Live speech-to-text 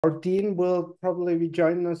Our dean will probably be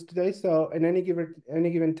joining us today. So in any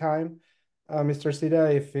given time, Mr.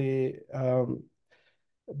 Sida, if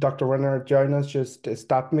Dr. Werner join us, just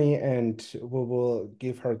stop me and we will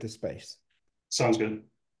give her the space. Sounds good.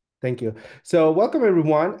 Thank you. So welcome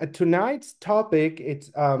everyone. Tonight's topic, it's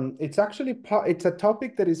actually it's a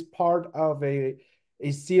topic that is part of a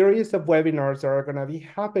series of webinars that are going to be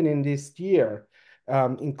happening this year,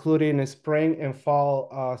 including a spring and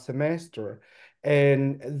fall semester.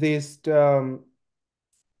 And these topics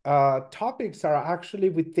are actually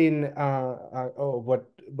within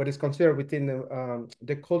what is considered within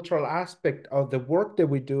the cultural aspect of the work that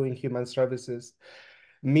we do in human services,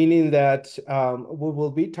 meaning that we will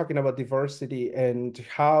be talking about diversity and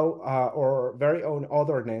how our very own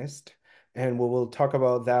otherness, and we will talk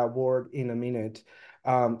about that word in a minute.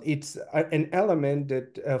 It's an element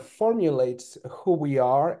that formulates who we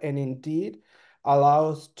are and indeed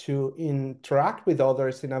allows to interact with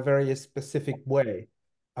others in a very specific way.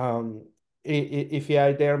 Um, if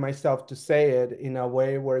I dare myself to say it in a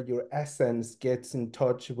way where your essence gets in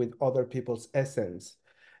touch with other people's essence.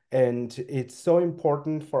 And it's so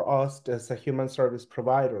important for us as a human service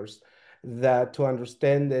providers that to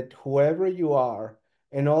understand that whoever you are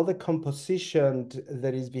and all the composition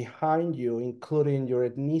that is behind you, including your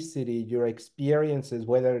ethnicity, your experiences,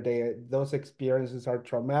 whether those experiences are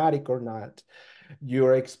traumatic or not,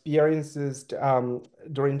 your experiences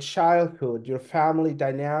during childhood, your family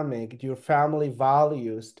dynamic, your family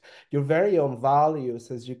values, your very own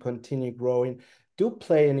values as you continue growing, do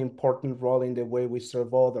play an important role in the way we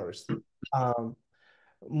serve others. Um,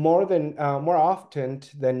 more often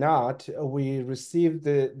than not, we receive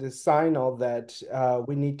the signal that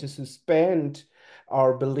we need to suspend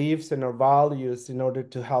our beliefs and our values in order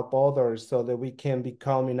to help others so that we can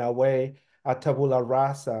become, in a way, a tabula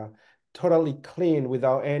rasa, totally clean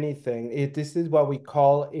without anything. This is what we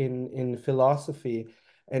call in philosophy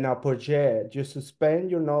an apogee. You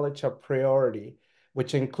suspend your knowledge a priori,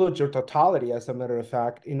 which includes your totality, as a matter of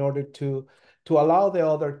fact, in order to allow the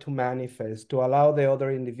other to manifest, to allow the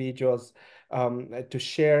other individuals to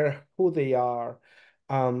share who they are.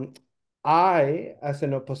 Um, I, as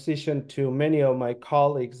an opposition to many of my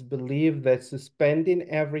colleagues, believe that suspending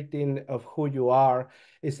everything of who you are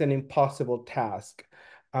is an impossible task.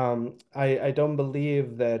 I don't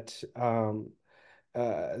believe that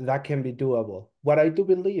that can be doable. What I do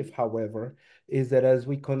believe, however, is that as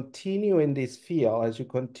we continue in this field, as you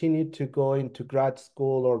continue to go into grad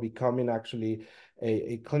school or becoming actually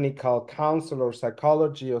a clinical counselor, or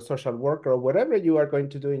psychology, or social worker, or whatever you are going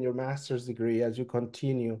to do in your master's degree, as you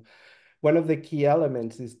continue, one of the key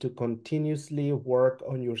elements is to continuously work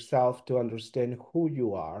on yourself to understand who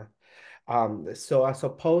you are. So as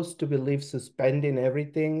opposed to believe suspending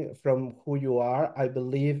everything from who you are, I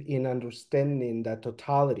believe in understanding that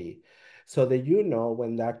totality so that you know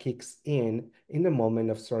when that kicks in the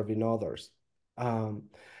moment of serving others. Um,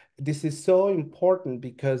 this is so important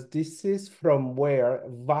because this is from where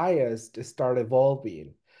bias start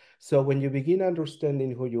evolving. So when you begin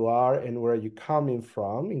understanding who you are and where you're coming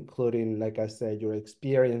from, including, like I said, your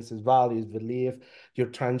experiences, values, belief, your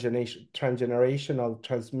transgenerational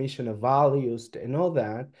transmission of values and all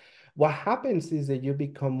that, what happens is that you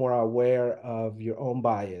become more aware of your own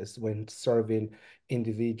bias when serving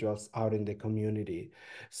individuals out in the community.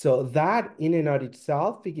 So that in and of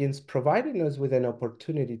itself begins providing us with an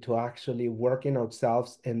opportunity to actually work in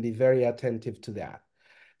ourselves and be very attentive to that.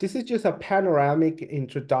 This is just a panoramic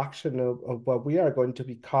introduction of what we are going to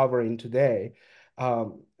be covering today.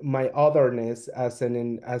 My otherness as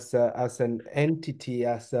an entity,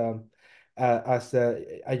 as a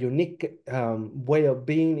unique way of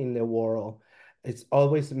being in the world, it's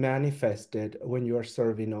always manifested when you are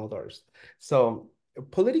serving others. So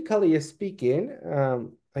politically speaking,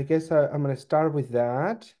 I guess I'm going to start with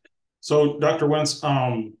that. So, Dr. Wentz,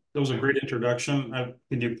 that was a great introduction.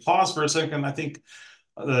 Can you pause for a second? I think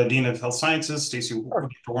the Dean of Health Sciences, Stacy Sure.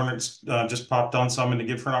 Warner, just popped on, so I'm going to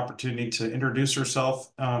give her an opportunity to introduce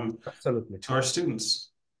herself Absolutely. to our students.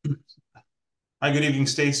 Hi, good evening,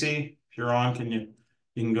 Stacy. If you're on, you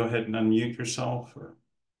can go ahead and unmute yourself. Or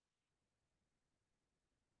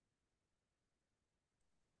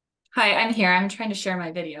Hi, I'm here. I'm trying to share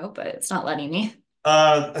my video, but it's not letting me.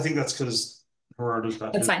 I think that's because Gerardo's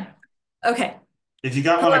got That's his. fine. Okay. If you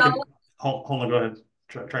got one, I Hello. could hold on. Go ahead.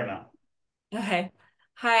 Try now. Okay.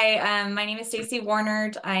 Hi, my name is Stacy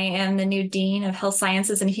Warnert. I am the new Dean of Health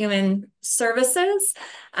Sciences and Human Services.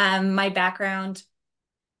 My background,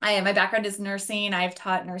 my background is nursing. I've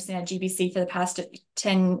taught nursing at GBC for the past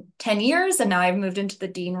 10 years, and now I've moved into the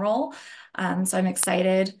Dean role. So I'm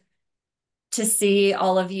excited to see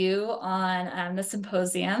all of you on the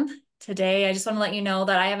symposium today. I just want to let you know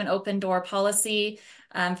that I have an open door policy.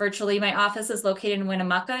 Virtually, my office is located in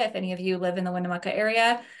Winnemucca, if any of you live in the Winnemucca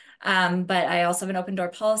area. But I also have an open door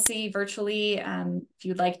policy virtually. If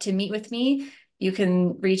you'd like to meet with me, you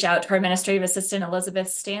can reach out to our administrative assistant, Elizabeth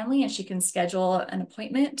Stanley, and she can schedule an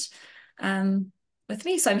appointment with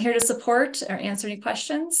me. So I'm here to support or answer any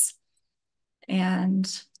questions. And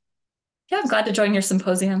yeah, I'm glad to join your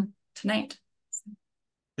symposium tonight.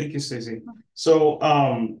 Thank you, Stacy. So,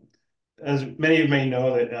 as many of you may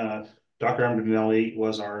know, that Dr. Ambronelli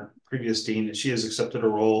was our previous dean, and she has accepted a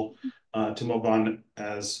role to move on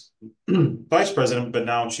as vice president, but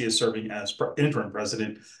now she is serving as interim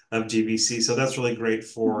president of GVC. So that's really great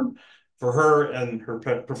for her and her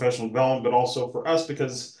professional development, but also for us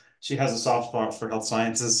because she has a soft spot for health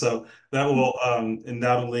sciences. So that will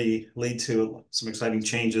undoubtedly lead to some exciting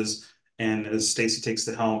changes. And as Stacy takes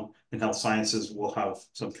the helm in health sciences, we'll have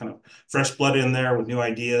some kind of fresh blood in there with new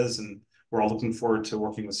ideas, and we're all looking forward to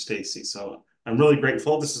working with Stacy. So I'm really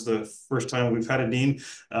grateful. This is the first time we've had a dean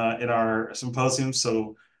in our symposium,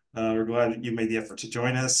 so we're glad that you made the effort to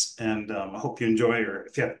join us, and I hope you enjoy, or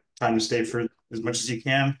if you have time to stay for as much as you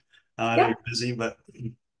can. I know you're busy, but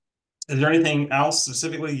is there anything else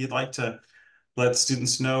specifically you'd like to let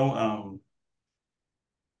students know?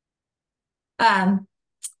 Trying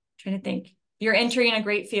to think. You're entering a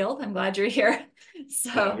great field. I'm glad you're here.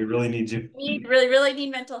 So yeah, we really need you. We really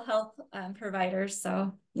need mental health providers. So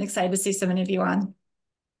I'm excited to see so many of you on.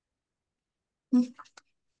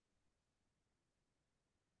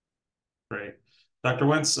 Great. Dr.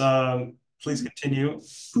 Wentz, please continue.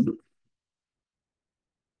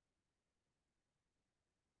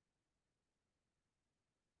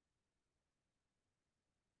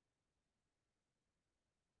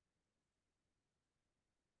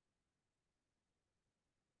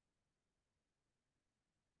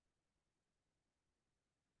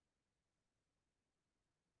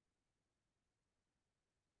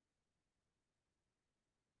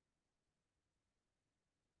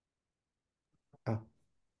 Oh,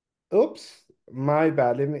 oops, my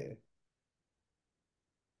bad. Let me.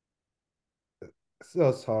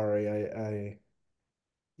 So sorry.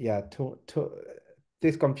 Yeah.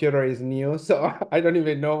 This computer is new, so I don't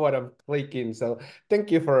even know what I'm clicking. So thank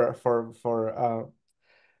you for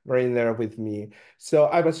being there with me. So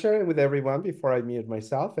I was sharing with everyone before I mute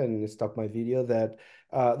myself and stop my video that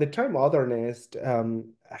the term otherness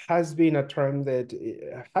has been a term that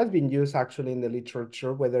has been used actually in the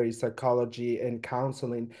literature, whether it's psychology and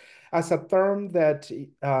counseling, as a term that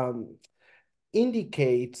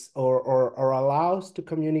indicates or allows to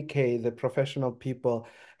communicate the professional people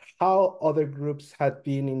how other groups had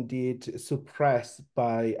been indeed suppressed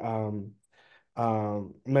by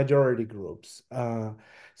majority groups.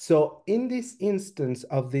 So in this instance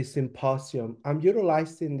of this symposium, I'm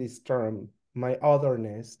utilizing this term, my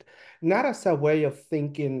otherness, not as a way of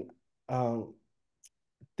um,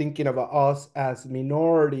 thinking about us as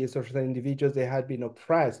minorities or individuals that had been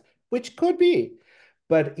oppressed, which could be,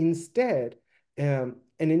 but instead, and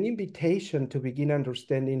an invitation to begin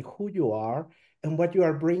understanding who you are and what you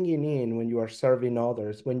are bringing in when you are serving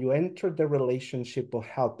others, when you enter the relationship of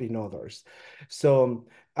helping others. So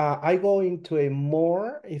I go into a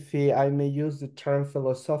more, if I may use the term,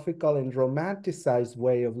 philosophical and romanticized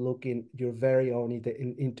way of looking your very own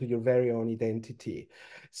into your very own identity.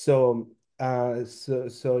 So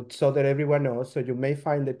so that everyone knows. So you may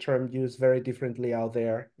find the term used very differently out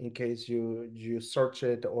there in case you search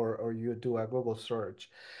it or you do a Google search.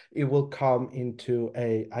 It will come into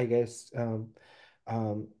a, I guess,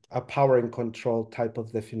 a power and control type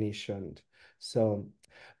of definition. So,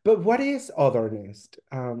 but what is otherness?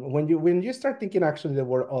 When you start thinking actually the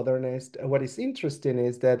word otherness, what is interesting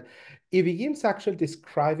is that it begins actually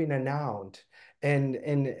describing a noun. And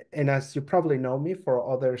as you probably know me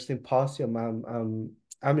for other symposium,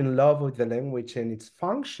 I'm in love with the language and its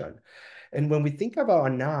function. And when we think about a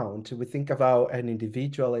noun, we think about an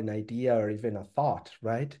individual, an idea, or even a thought,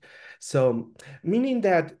 right? So meaning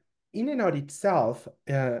that in and of itself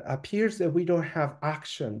appears that we don't have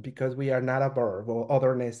action because we are not a verb, or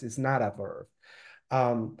otherness is not a verb.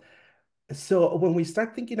 Um, so when we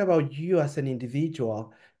start thinking about you as an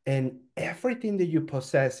individual and everything that you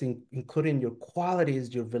possess, including your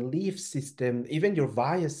qualities, your belief system, even your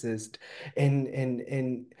biases,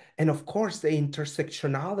 and of course the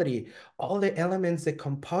intersectionality, all the elements that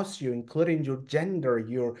compose you, including your gender,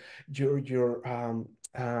 your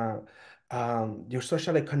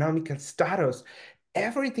social economic status,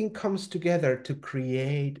 everything comes together to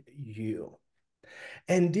create you.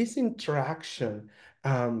 And this interaction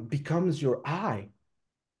becomes your I.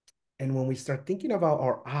 And when we start thinking about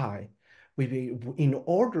our I, in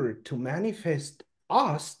order to manifest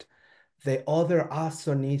us, the other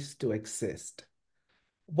also needs to exist.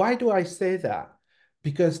 Why do I say that?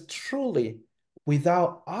 Because truly,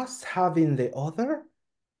 without us having the other,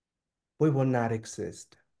 we will not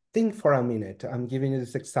exist. Think for a minute. I'm giving you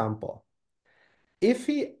this example. If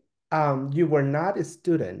you were not a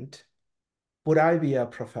student, would I be a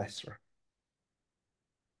professor?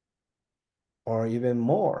 Or even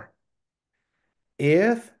more,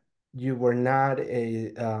 if you were not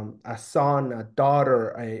a son, a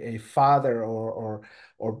daughter, a father,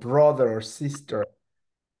 or brother or sister,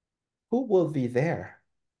 who will be there?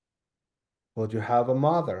 Will you have a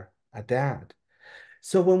mother, a dad?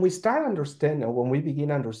 So when we start understanding, or when we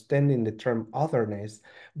begin understanding the term otherness,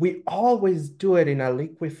 we always do it in a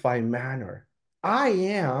liquefied manner. I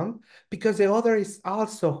am, because the other is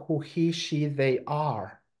also who he, she, they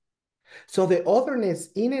are. So the otherness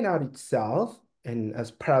in and out itself, and as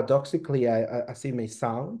paradoxically as it may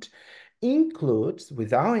sound, includes,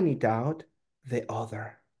 without any doubt, the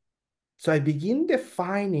other. So I begin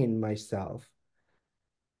defining myself.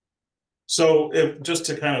 So if just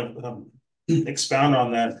to kind of expound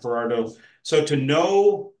on that, Gerardo, so to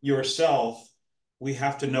know yourself, we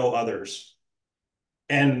have to know others.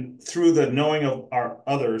 And through the knowing of our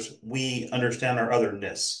others, we understand our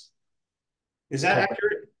otherness. Is that Correct.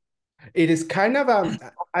 accurate? It is kind of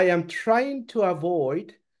I am trying to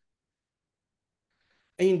avoid.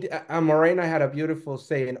 And Morena had a beautiful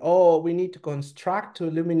saying, oh, we need to construct to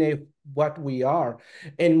illuminate what we are.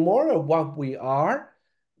 And more of what we are,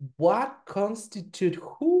 what constitute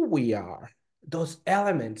who we are, those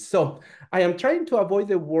elements. So I am trying to avoid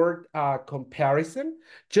the word comparison,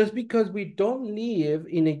 just because we don't live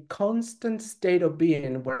in a constant state of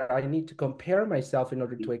being where I need to compare myself in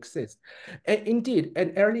order to exist. And indeed,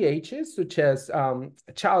 at early ages, such as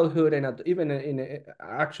childhood and even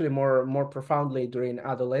actually more profoundly during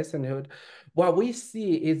adolescenthood, what we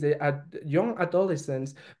see is that young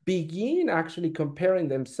adolescents begin actually comparing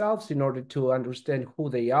themselves in order to understand who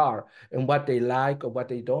they are and what they like or what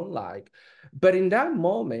they don't like. But in that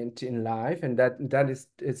moment in life, and that is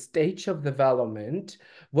a stage of development,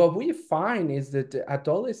 what we find is that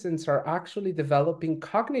adolescents are actually developing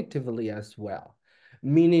cognitively as well.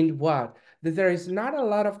 Meaning what? That there is not a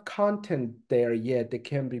lot of content there yet that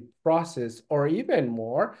can be processed, or even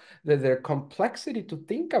more, that their complexity to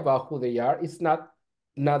think about who they are is not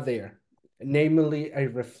there, namely a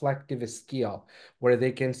reflective skill where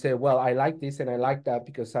they can say, well, I like this and I like that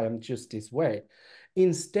because I am just this way.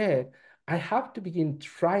 Instead, I have to begin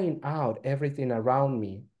trying out everything around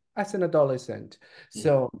me as an adolescent.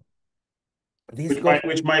 So this Which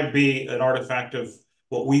goes might be an artifact of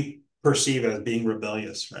what we perceive as being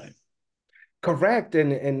rebellious, right? correct.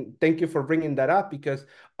 And thank you for bringing that up, because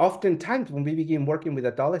oftentimes when we begin working with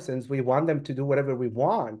adolescents, we want them to do whatever we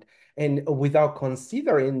want. And without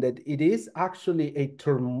considering that it is actually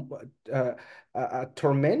uh, a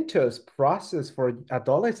tormentous process for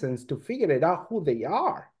adolescents to figure it out who they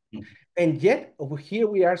are. Mm-hmm. And yet here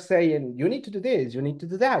we are saying, you need to do this, you need to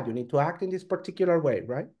do that, you need to act in this particular way,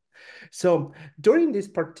 right? So during this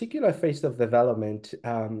particular phase of development,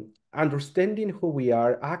 understanding who we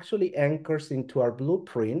are actually anchors into our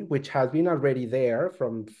blueprint, which has been already there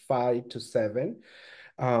from 5 to 7.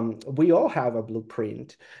 We all have a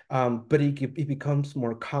blueprint, but it becomes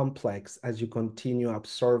more complex as you continue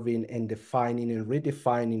observing and defining and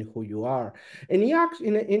redefining who you are. And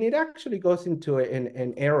it actually goes into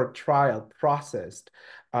an error trial process.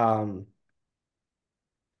 Um,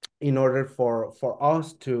 in order for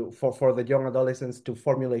us to for the young adolescents to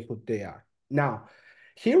formulate who they are. Now,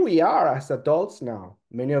 here we are as adults now.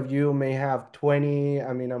 Many of you may have 20,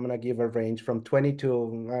 I mean, I'm gonna give a range from 20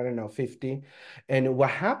 to, I don't know, 50. And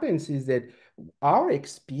what happens is that our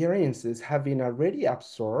experiences have been already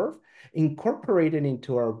absorbed, incorporated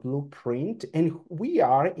into our blueprint, and we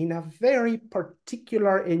are in a very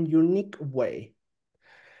particular and unique way.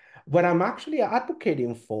 What I'm actually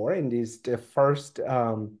advocating for in this the first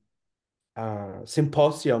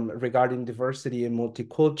symposium regarding diversity and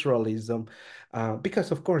multiculturalism,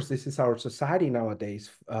 because of course this is our society nowadays,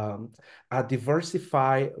 a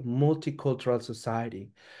diversified multicultural society.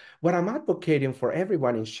 What I'm advocating for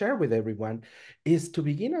everyone and share with everyone is to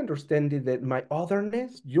begin understanding that my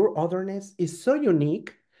otherness, your otherness, is so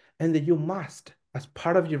unique, and that you must, as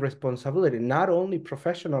part of your responsibility, not only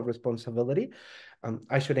professional responsibility,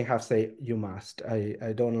 I shouldn't have said you must.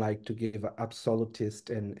 I don't like to give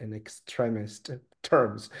absolutist and extremist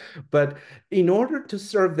terms. But in order to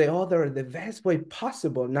serve the other the best way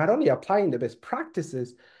possible, not only applying the best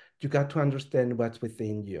practices, you got to understand what's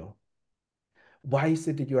within you. Why is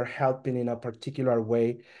it that you're helping in a particular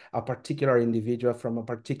way, a particular individual from a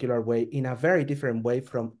particular way, in a very different way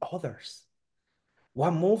from others?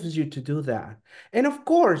 What moves you to do that? And of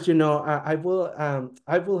course, I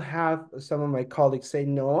will have some of my colleagues say,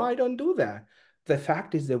 no, I don't do that. The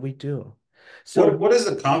fact is that we do. So What is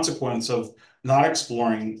the consequence of not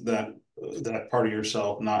exploring that part of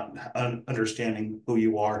yourself, not understanding who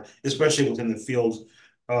you are, especially within the field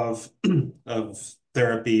of of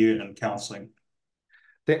therapy and counseling?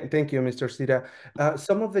 Thank you, Mr. Sita.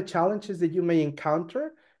 Some of the challenges that you may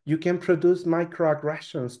encounter, you can produce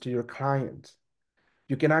microaggressions to your clients.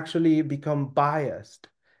 You can actually become biased.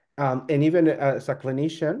 And even as a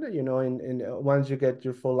clinician, once you get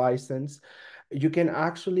your full license, you can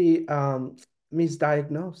actually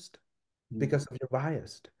misdiagnose because of your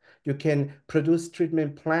bias. You can produce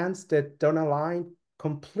treatment plans that don't align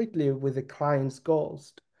completely with the client's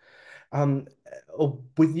goals. Um,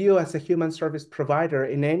 with you as a human service provider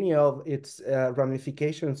in any of its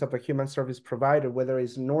ramifications of a human service provider, whether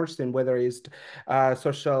it's nursing, whether it's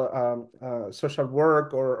social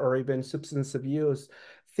work, or even substance abuse,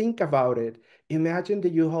 think about it. Imagine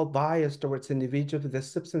that you hold bias towards individuals with the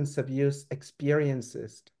substance abuse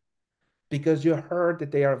experiences because you heard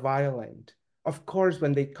that they are violent. Of course,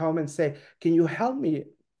 when they come and say, can you help me,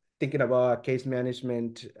 thinking about a case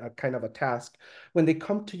management kind of a task, when they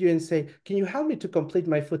come to you and say, can you help me to complete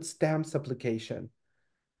my food stamps application?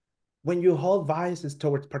 When you hold biases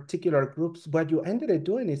towards particular groups, what you ended up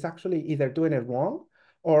doing is actually either doing it wrong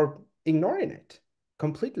or ignoring it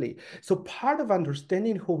completely. So part of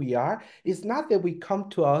understanding who we are is not that we come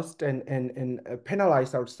to us and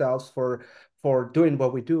penalize ourselves for doing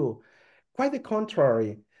what we do. Quite the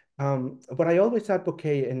contrary. What I always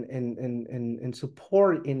advocate and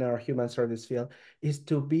support in our human service field is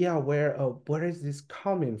to be aware of where is this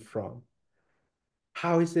coming from?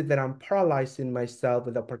 How is it that I'm paralyzing myself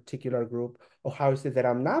with a particular group, or how is it that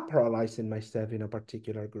I'm not paralyzing myself in a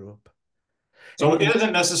particular group? So it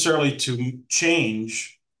isn't necessarily to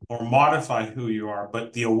change or modify who you are,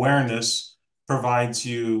 but the awareness provides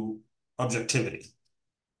you objectivity.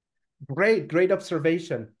 Great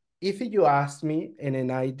observation. If you ask me in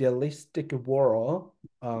an idealistic world,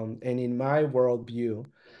 and in my worldview,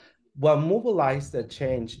 what mobilizes the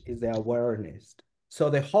change is the awareness.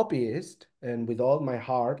 So the hobbyist, and with all my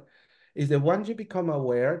heart, is the one you become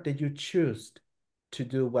aware that you choose to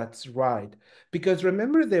do what's right. Because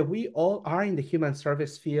remember that we all are in the human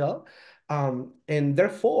service field, and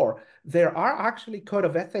therefore there are actually code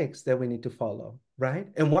of ethics that we need to follow, right?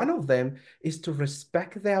 And one of them is to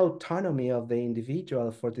respect the autonomy of the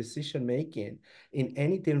individual for decision making in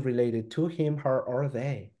anything related to him, her, or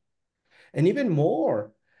they. And even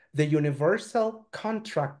more, the universal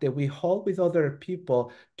contract that we hold with other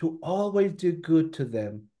people to always do good to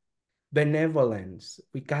them. Benevolence.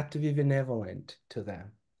 We got to be benevolent to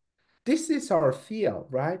them. This is our field,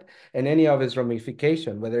 right? And any of its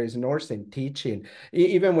ramification, whether it's nursing, teaching,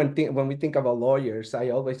 even when we think about lawyers, I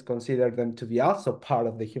always consider them to be also part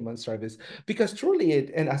of the human service because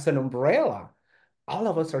truly, and as an umbrella, all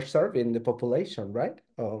of us are serving the population, right?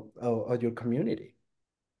 Of your community.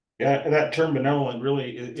 Yeah, that term benevolent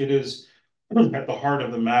really it is at the heart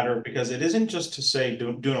of the matter because it isn't just to say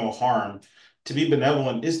do no harm. To be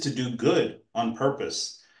benevolent is to do good on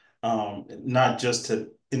purpose, not just to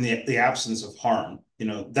in the absence of harm. You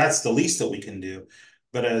know, that's the least that we can do.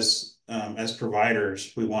 But as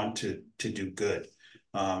providers, we want to do good,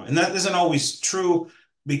 and that isn't always true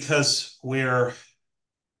because we're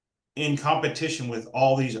in competition with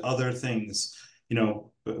all these other things, you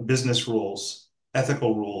know, business rules,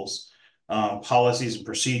 ethical rules, policies and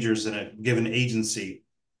procedures in a given agency,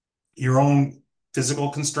 your own physical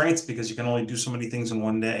constraints because you can only do so many things in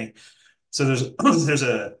one day. So there's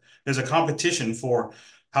there's a competition for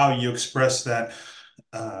how you express that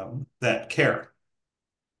care.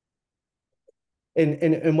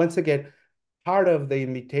 And once again, part of the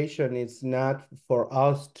invitation is not for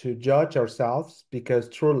us to judge ourselves, because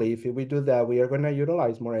truly, if we do that, we are going to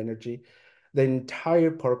utilize more energy. The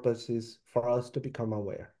entire purpose is for us to become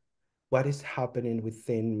aware. What is happening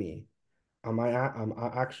within me? Am I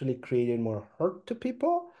actually creating more hurt to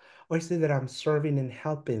people, or is it that I'm serving and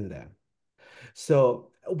helping them? So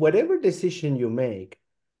whatever decision you make,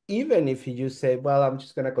 even if you say, well, I'm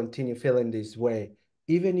just going to continue feeling this way,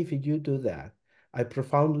 even if you do that, I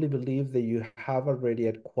profoundly believe that you have already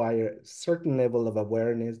acquired a certain level of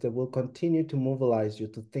awareness that will continue to mobilize you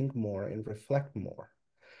to think more and reflect more.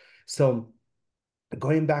 So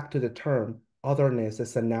going back to the term, otherness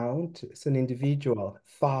as a noun, it's an individual,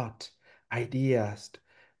 thought, ideas,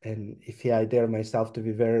 and if I dare myself to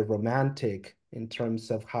be very romantic in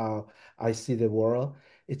terms of how I see the world,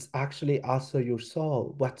 it's actually also your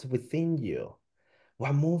soul, what's within you,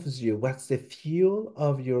 what moves you, what's the fuel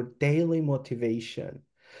of your daily motivation.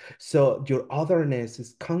 So your otherness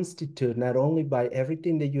is constituted not only by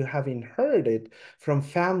everything that you have inherited from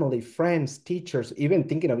family, friends, teachers, even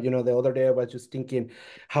thinking of, the other day I was just thinking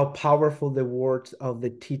how powerful the words of the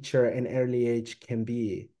teacher in early age can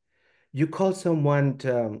be. You call someone,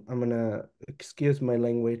 I'm gonna excuse my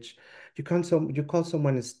language, you call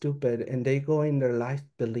someone stupid and they go in their life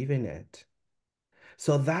believing it.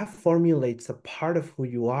 So that formulates a part of who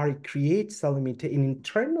you are. It creates an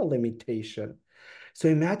internal limitation. So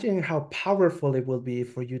imagine how powerful it will be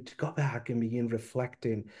for you to go back and begin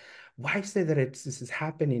reflecting. Why is it that this is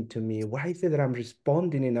happening to me? Why is it that I'm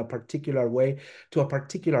responding in a particular way to a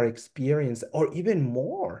particular experience, or even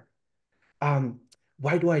more? Um,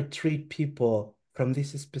 why do I treat people from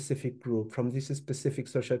this specific group, from this specific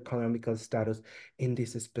socioeconomical status in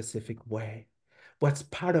this specific way? What's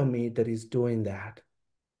part of me that is doing that?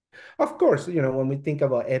 Of course, when we think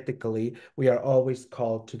about ethically, we are always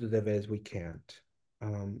called to do the best we can,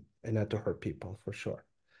 and not to hurt people, for sure.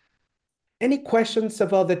 Any questions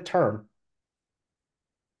about the term?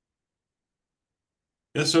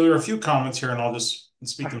 Yeah, so there are a few comments here, and I'll just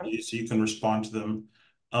speak them to Uh-huh. you so you can respond to them.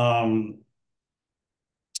 Um,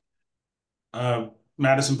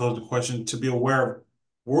 Madison posed a question: to be aware of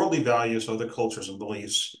worldly values, other cultures and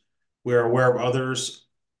beliefs, we are aware of others,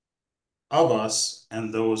 of us,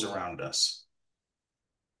 and those around us.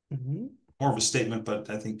 Mhm. More of a statement, but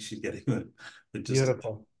I think she's getting the gist of it.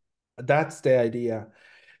 Beautiful. That's the idea.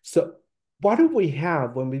 So what do we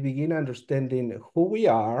have when we begin understanding who we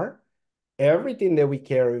are, everything that we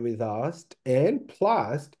carry with us, and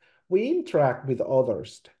plus we interact with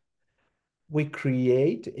others? We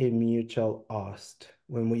create a mutual us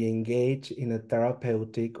when we engage in a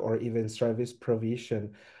therapeutic or even service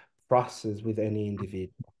provision process with any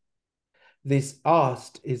individual. This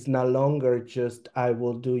us is no longer just I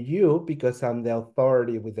will do you because I'm the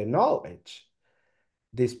authority with the knowledge.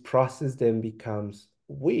 This process then becomes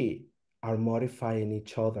we are modifying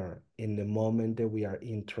each other in the moment that we are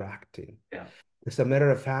interacting. Yeah. As a matter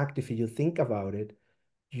of fact, if you think about it,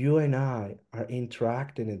 you and I are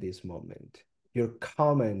interacting in this moment. Your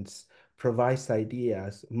comments provides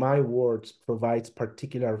ideas. My words provides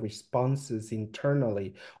particular responses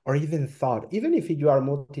internally or even thought. Even if you are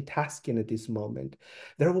multitasking at this moment,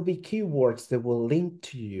 there will be keywords that will link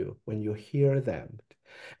to you when you hear them.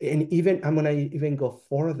 And even I'm gonna even go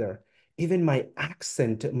further. Even my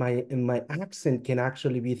accent can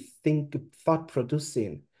actually be thought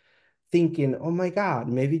producing, thinking, oh my God,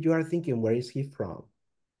 maybe you are thinking, where is he from?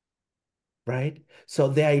 Right? So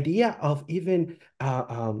the idea of even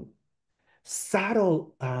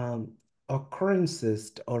subtle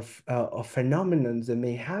occurrences or phenomena that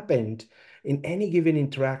may happen in any given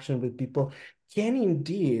interaction with people can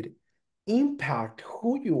indeed impact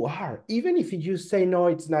who you are. Even if you say, no,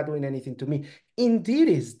 it's not doing anything to me, indeed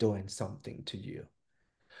is doing something to you.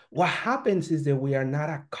 What happens is that we are not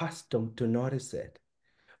accustomed to notice it.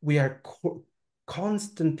 We are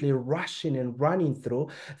constantly rushing and running through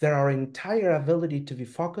that our entire ability to be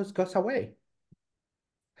focused goes away.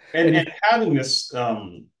 And And if and having this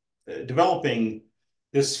developing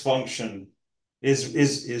this function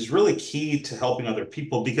is really key to helping other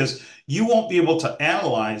people, because you won't be able to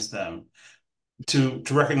analyze them to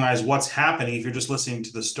recognize what's happening if you're just listening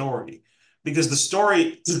to the story. Because the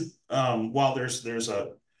story, while there's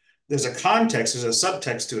a context, there's a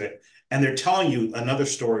subtext to it, and they're telling you another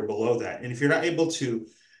story below that. And if you're not able to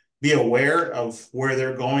be aware of where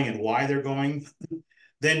they're going and why they're going,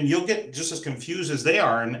 then you'll get just as confused as they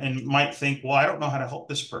are, and might think, well, I don't know how to help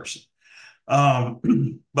this person.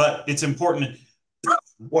 But it's important,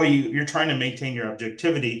 well, you're trying to maintain your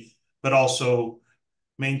objectivity, but also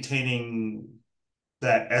maintaining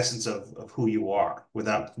that essence of who you are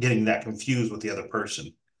without getting that confused with the other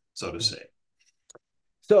person, so to say.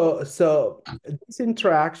 so this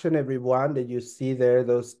interaction, everyone, that you see there,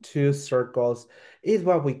 those two circles, is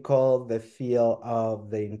what we call the feel of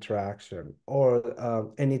the interaction,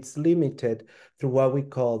 or and it's limited through what we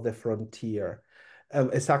call the frontier.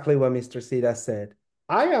 Exactly what Mr. Sida said.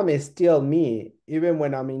 I am still me, even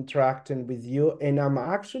when I'm interacting with you, and I'm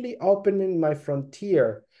actually opening my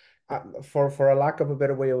frontier. For a lack of a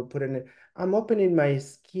better way of putting it, I'm opening my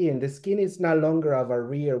skin. The skin is no longer a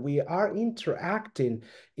barrier. We are interacting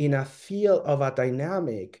in a field of a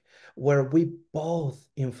dynamic where we both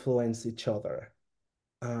influence each other.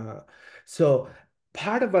 Uh, so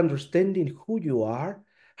part of understanding who you are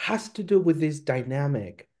has to do with this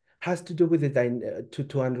dynamic. has to do with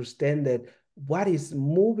to understand that what is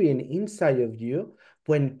moving inside of you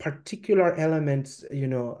when particular elements,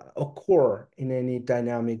 occur in any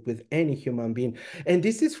dynamic with any human being. And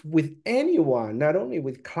this is with anyone, not only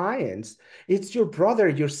with clients. It's your brother,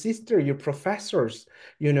 your sister, your professors.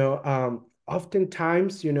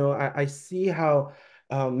 Oftentimes, I see how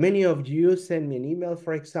many of you send me an email,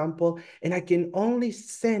 for example, and I can only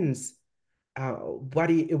sense what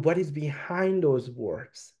is behind those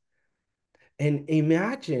words. And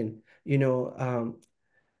imagine,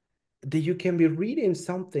 that you can be reading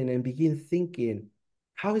something and begin thinking,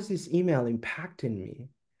 how is this email impacting me?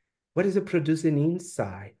 What is it producing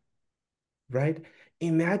inside? Right?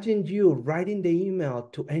 Imagine you writing the email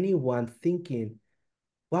to anyone thinking,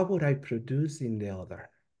 what would I produce in the other?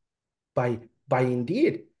 By by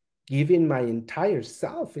indeed giving my entire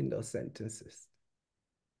self in those sentences.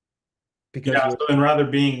 Because Yeah. you're So, and rather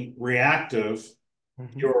being reactive,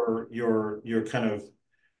 Mhm. you're kind of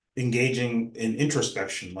engaging in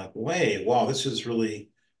introspection, like, wait, wow, this is really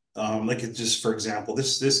like it just, for example,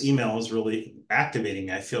 this email is really activating.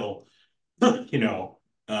 I feel,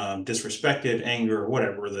 disrespected, anger,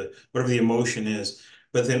 whatever the emotion is.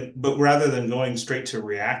 But rather than going straight to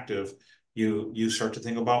reactive, you start to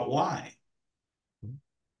think about why,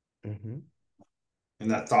 Mhm.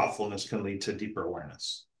 and that thoughtfulness can lead to deeper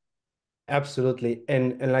awareness. Absolutely.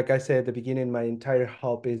 And like I said at the beginning, my entire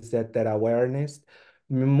hope is that awareness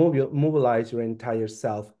mobilize your entire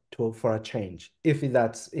self for a change, if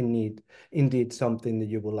that's indeed something that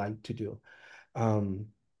you would like to do. Um,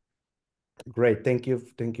 Great. Thank you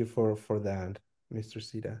for that, Mr.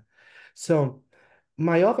 Sita. So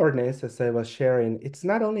my otherness, as I was sharing, it's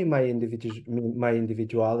not only my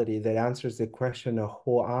individuality that answers the question of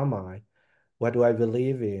who am I? What do I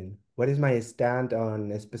believe in? What is my stand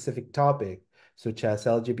on a specific topic, such as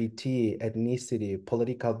LGBT, ethnicity,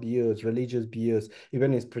 political views, religious views,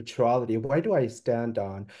 even in spirituality? Why do I stand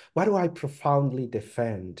on? What do I profoundly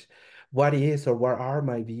defend? What is or what are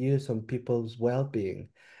my views on people's well-being?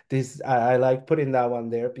 I like putting that one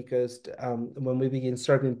there because when we begin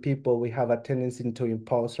serving people, we have a tendency to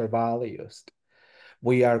impose our values.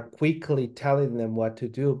 We are quickly telling them what to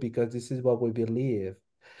do because this is what we believe.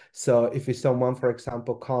 So if someone, for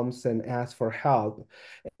example, comes and asks for help,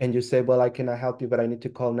 and you say, well, I cannot help you, but I need to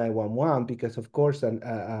call 911 because, of course,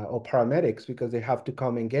 or paramedics because they have to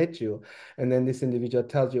come and get you. And then this individual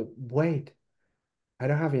tells you, wait, I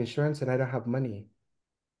don't have insurance and I don't have money.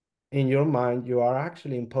 In your mind, you are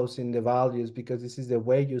actually imposing the values because this is the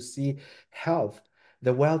way you see health.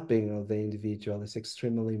 The well-being of the individual is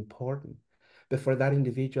extremely important. But for that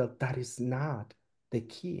individual, that is not the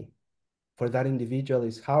key. For that individual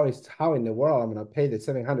is how in the world I'm going to pay the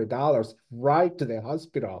 $700 right to the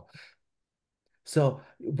hospital. So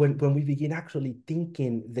when we begin actually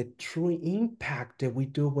thinking the true impact that we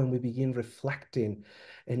do when we begin reflecting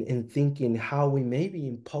and thinking how we may be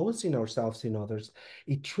imposing ourselves in others,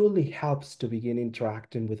 it truly helps to begin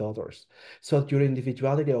interacting with others. So your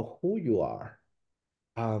individuality of who you are,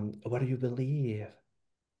 what do you believe?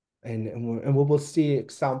 And we will see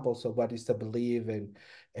examples of what is to believe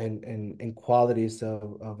and qualities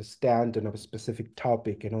of a stand and of a specific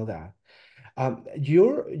topic and all that.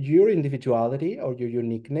 Your individuality or your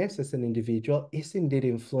uniqueness as an individual is indeed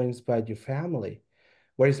influenced by your family.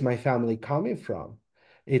 Where is my family coming from?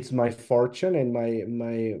 It's my fortune and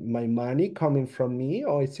my money coming from me,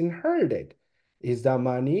 or it's inherited? Is that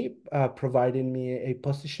money providing me a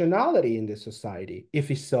positionality in the society?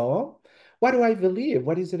 If it's so, what do I believe?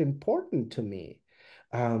 What is it important to me?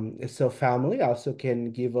 So family also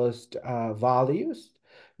can give us values,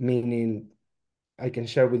 meaning I can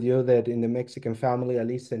share with you that in the Mexican family, at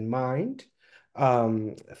least in mind,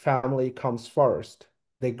 family comes first.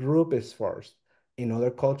 The group is first. In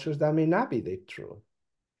other cultures, that may not be the truth.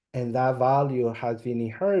 And that value has been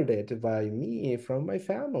inherited by me from my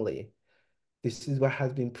family. This is what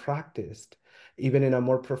has been practiced, even in a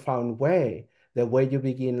more profound way. The way you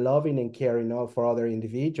begin loving and caring out for other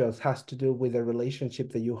individuals has to do with the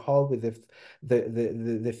relationship that you hold with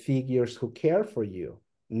the figures who care for you,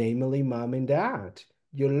 namely mom and dad.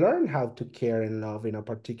 You learn how to care and love in a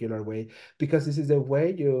particular way because this is the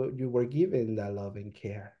way you were given that love and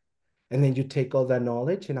care. And then you take all that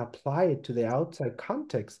knowledge and apply it to the outside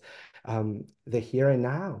context, the here and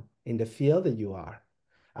now, in the field that you are,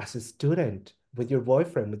 as a student, with your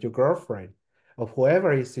boyfriend, with your girlfriend, or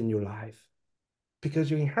whoever is in your life,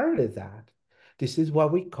 because you inherited that. This is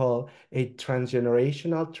what we call a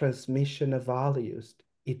transgenerational transmission of values.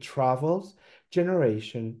 It travels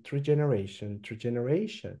generation through generation through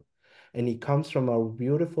generation. And it comes from a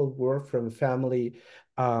beautiful work from family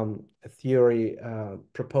theory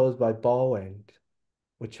proposed by Bowen,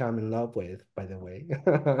 which I'm in love with, by the way.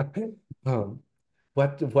 um,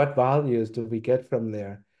 what values do we get from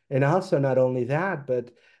there? And also not only that,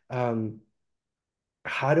 but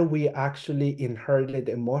how do we actually inherit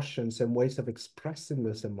emotions and ways of expressing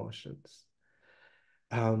those emotions?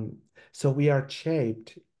 Um, so we are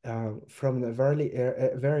shaped from the very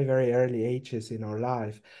early ages in our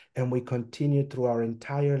life, and we continue through our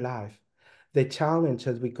entire life. The challenge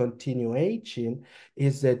as we continue aging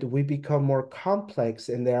is that we become more complex,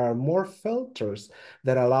 and there are more filters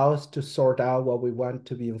that allow us to sort out what we want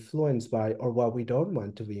to be influenced by or what we don't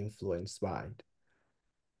want to be influenced by,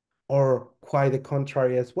 or quite the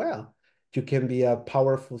contrary as well. You can be a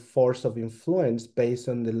powerful force of influence based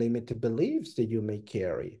on the limited beliefs that you may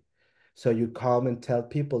carry. So you come and tell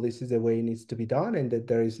people this is the way it needs to be done and that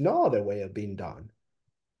there is no other way of being done.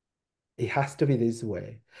 It has to be this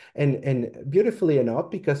way. And beautifully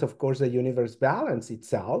enough, because of course the universe balance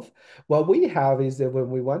itself, what we have is that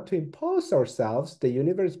when we want to impose ourselves, the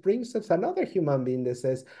universe brings us another human being that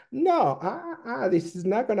says, no, this is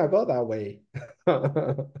not gonna go that way.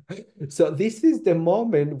 So this is the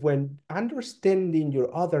moment when understanding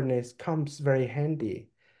your otherness comes very handy.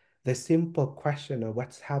 The simple question of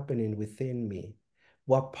what's happening within me.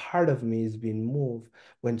 What part of me is being moved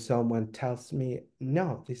when someone tells me,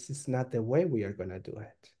 no, this is not the way we are going to do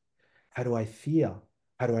it? How do I feel?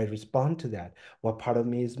 How do I respond to that? What part of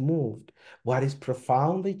me is moved? What is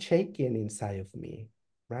profoundly shaken inside of me?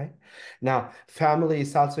 Right? Now, family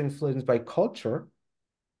is also influenced by culture.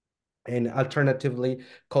 And alternatively,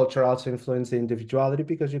 culture also influences individuality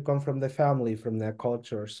because you come from the family, from that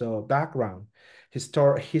culture. So background,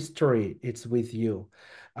 history, it's with you.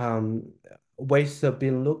 Um, Ways of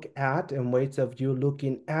being looked at and ways of you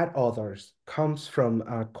looking at others comes from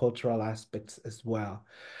cultural aspects as well.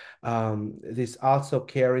 This also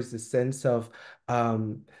carries the sense of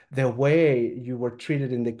the way you were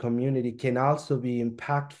treated in the community can also be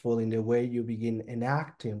impactful in the way you begin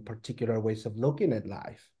enacting particular ways of looking at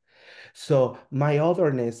life. So my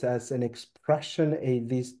otherness as an expression,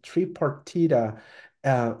 these tripartita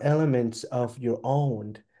elements of your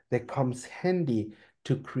own that comes handy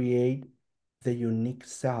to create the unique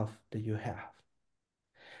self that you have.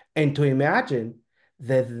 And to imagine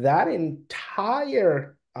that that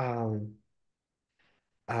entire uh,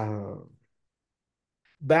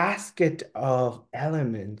 basket of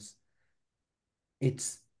elements,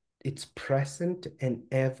 it's it's present in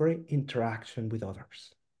every interaction with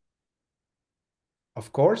others.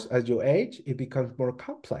 Of course, as you age, it becomes more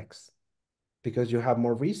complex because you have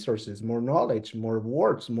more resources, more knowledge, more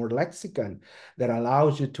words, more lexicon that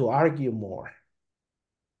allows you to argue more.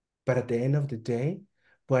 But at the end of the day,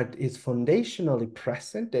 what is foundationally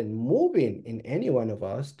present and moving in any one of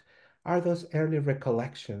us are those early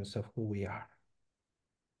recollections of who we are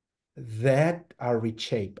that are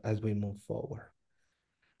reshaped as we move forward.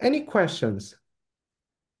 Any questions?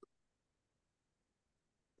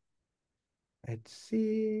 Let's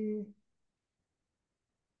see.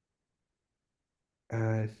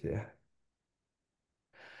 Yeah.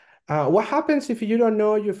 What happens if you don't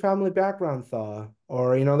know your family background, though?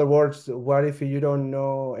 Or in other words, what if you don't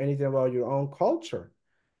know anything about your own culture?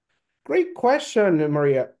 Great question,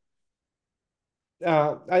 Maria.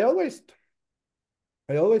 Uh, I always,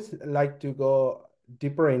 I always like to go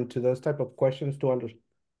deeper into those type of questions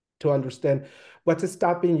to understand what's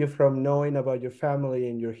stopping you from knowing about your family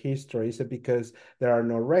and your history. Is it because there are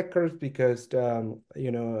no records? Because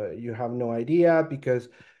you have no idea? Because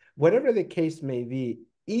whatever the case may be,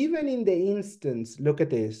 even in the instance, look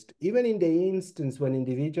at this, even in the instance when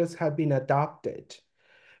individuals have been adopted,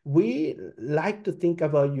 we like to think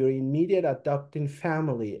about your immediate adopting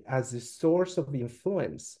family as the source of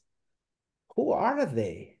influence. Who are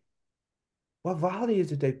they? What values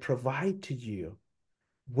do they provide to you?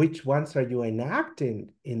 Which ones are you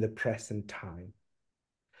enacting in the present time?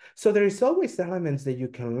 So there is always elements that you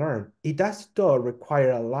can learn. It does still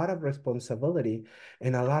require a lot of responsibility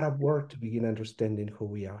and a lot of work to begin understanding who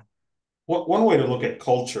we are. One way to look at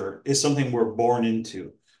culture is something we're born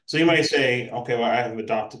into. So you might say, okay, well, I have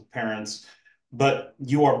adopted parents, but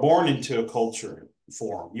you are born into a culture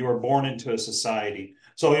form. You are born into a society.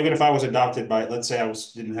 So even if I was adopted by, let's say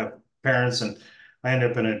didn't have parents and I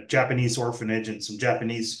ended up in a Japanese orphanage and some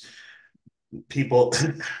Japanese people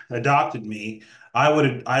adopted me,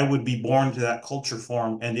 I would be born to that culture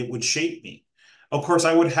form and it would shape me. Of course,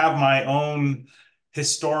 I would have my own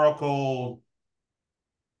historical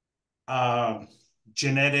uh,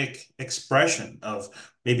 genetic expression of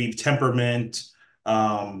maybe temperament,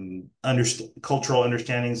 cultural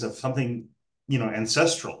understandings of something,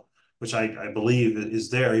 ancestral, which I believe is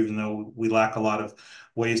there, even though we lack a lot of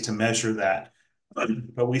ways to measure that.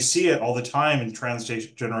 But we see it all the time in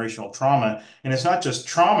transgenerational trauma, and it's not just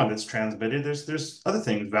trauma that's transmitted. There's other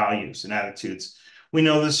things, values and attitudes. We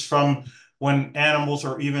know this from when animals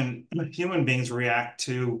or even human beings react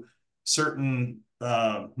to certain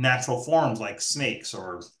natural forms like snakes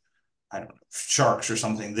or I don't know, sharks or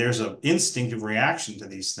something. There's an instinctive reaction to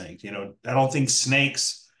these things. I don't think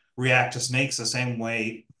snakes react to snakes the same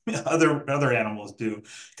way other animals do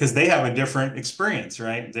because they have a different experience,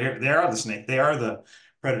 right? They are the snake, they are the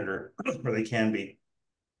predator, or they can be.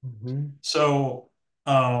 Mhm. So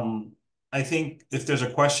I think if there's a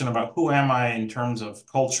question about who am I in terms of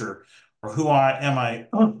culture, or who am I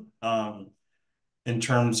in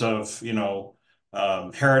terms of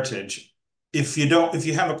heritage, if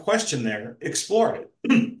you have a question there, explore it.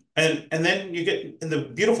 And then you get, and the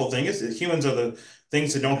beautiful thing is that humans are the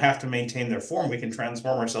things that don't have to maintain their form. We can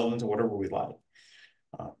transform ourselves into whatever we like.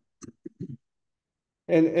 Uh,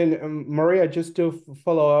 And Maria, just to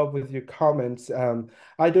follow up with your comments,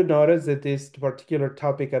 I do notice that this particular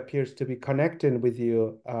topic appears to be connecting with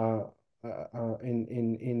you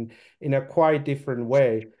in a quite different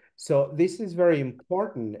way. So this is very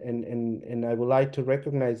important, and I would like to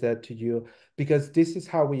recognize that to you because this is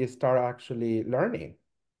how we start actually learning.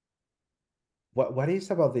 What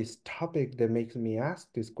is about this topic that makes me ask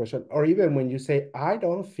this question, or even when you say I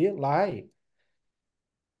don't feel like,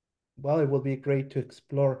 well, it will be great to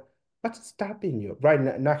explore what's stopping you, right?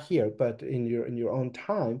 Not here, but in your own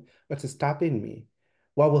time. What's stopping me?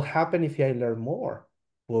 What will happen if I learn more?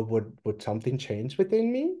 Would something change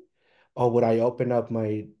within me? Or would I open up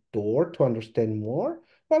my door to understand more?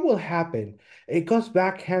 What will happen? It goes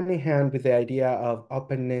back hand in hand with the idea of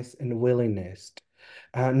openness and willingness.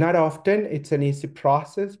 Not often it's an easy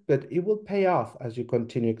process, but it will pay off as you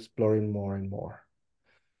continue exploring more and more.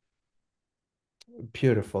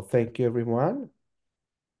 Beautiful. Thank you, everyone.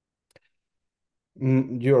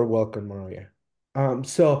 You're welcome, Maria.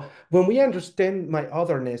 So when we understand my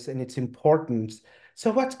otherness and its importance,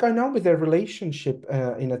 so what's going on with the relationship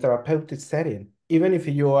in a therapeutic setting? Even if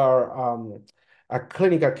you are a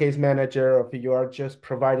clinical case manager, or if you are just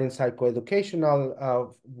providing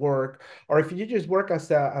psychoeducational work, or if you just work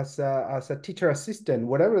as a teacher assistant,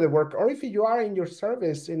 whatever the work, or if you are in your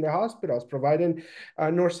service in the hospitals providing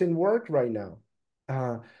nursing work right now,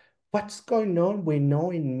 uh, what's going on we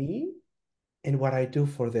know in me and what I do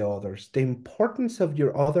for the others, the importance of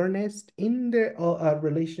your otherness in the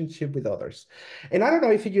relationship with others. And I don't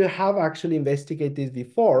know if you have actually investigated this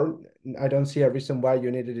before. I don't see a reason why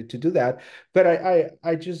you needed to do that, but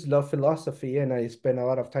I just love philosophy and I spend a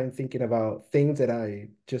lot of time thinking about things that I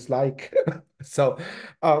just like. So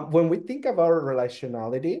when we think about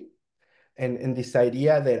relationality, and this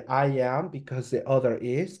idea that I am because the other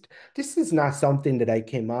is, this is not something that I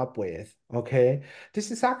came up with, okay? This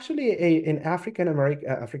is actually an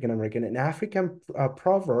an African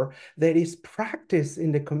proverb that is practiced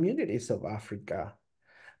in the communities of Africa.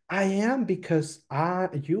 I am because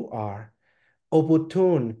you are.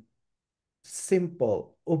 Obutun,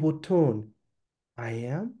 simple. Ubutun, I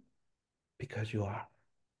am because you are.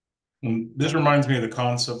 and this reminds me of the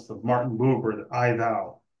concept of Martin Buber, the I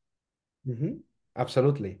thou. Mhm.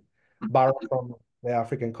 Absolutely. Borrowed from the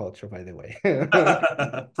African culture, by the way.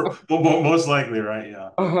 Most likely, right? Yeah.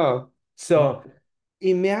 Uh-huh. Yeah. So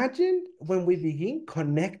imagine when we begin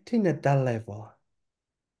connecting at that level,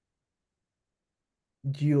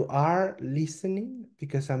 you are listening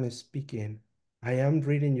because I'm speaking. I am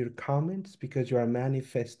reading your comments because you are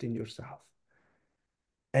manifesting yourself.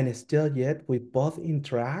 And still yet we both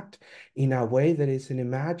interact in a way that is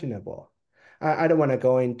unimaginable. I don't want to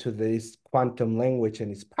go into this quantum language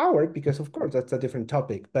and its power because of course that's a different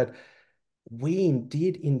topic, but we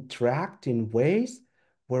indeed interact in ways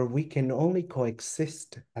where we can only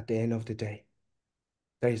coexist at the end of the day.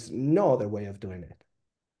 There is no other way of doing it.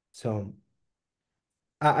 So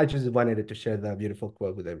I just wanted to share that beautiful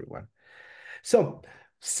quote with everyone. So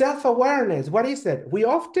self-awareness, what is it? We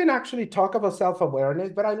often actually talk about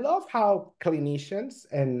self-awareness, but I love how clinicians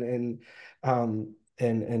and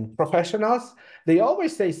professionals, they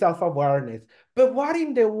always say self-awareness. But what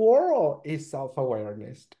in the world is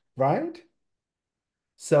self-awareness, right?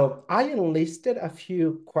 So I enlisted a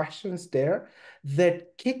few questions there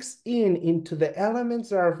that kicks into the elements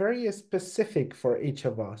that are very specific for each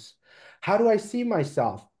of us. How do I see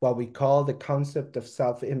myself? What we call the concept of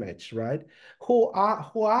self-image, right? Who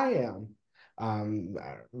I am.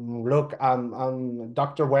 Look, I'm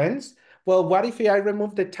Dr. Wenz. Well, what if I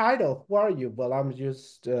remove the title? Who are you? Well, I'm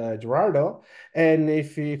just Gerardo. And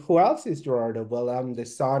who else is Gerardo? Well, I'm the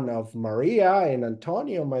son of Maria and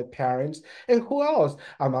Antonio, my parents. And who else?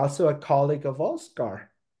 I'm also a colleague of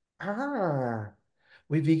Oscar. Ah,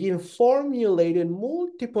 we begin formulating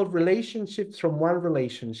multiple relationships from one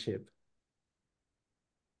relationship.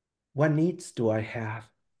 What needs do I have?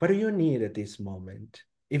 What do you need at this moment?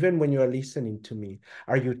 Even when you are listening to me,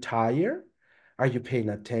 are you tired? Are you paying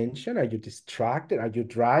attention? Are you distracted? Are you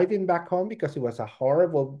driving back home because it was a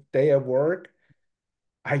horrible day at work?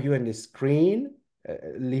 Are you on the screen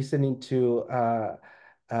listening to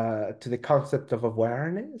the concept of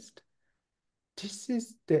awareness?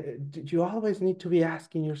 You always need to be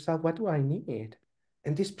asking yourself, what do I need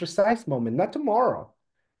in this precise moment, not tomorrow?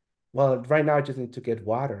 Well, right now I just need to get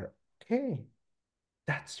water. Okay,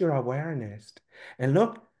 that's your awareness. And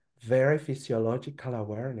look, very physiological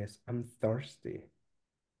awareness. I'm thirsty.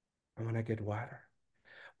 I'm gonna get water.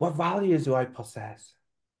 What values do I possess?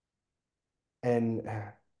 And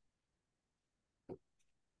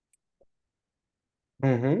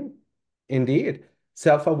indeed,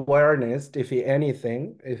 self-awareness, if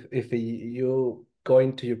anything, if you go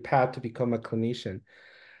into your path to become a clinician,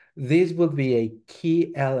 this would be a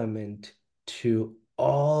key element to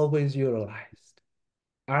always utilize.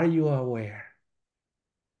 Are you aware?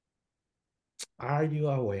 Are you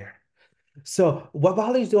aware? So, what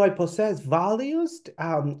values do I possess? Values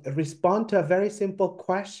respond to a very simple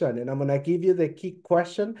question, and I'm going to give you the key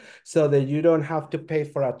question so that you don't have to pay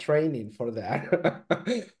for a training for that.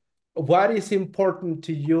 What is important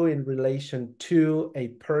to you in relation to a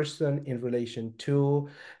person, in relation to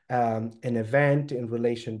an event, in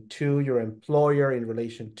relation to your employer, in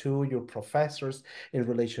relation to your professors, in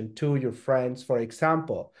relation to your friends? For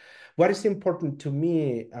example, what is important to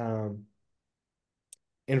me?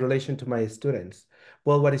 In relation to my students?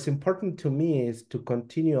 Well, what is important to me is to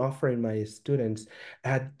continue offering my students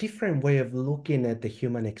a different way of looking at the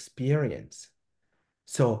human experience.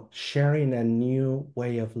 So sharing a new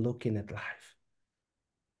way of looking at life,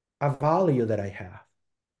 a value that I have.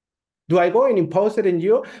 Do I go and impose it in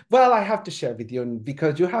you? Well, I have to share with you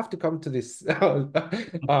because you have to come to this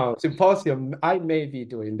symposium. I may be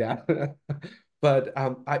doing that. But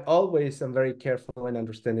I always am very careful in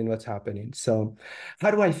understanding what's happening. So how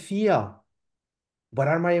do I feel? What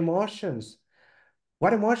are my emotions?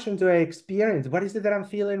 What emotions do I experience? What is it that I'm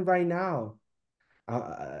feeling right now?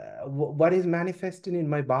 What is manifesting in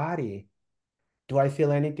my body? Do I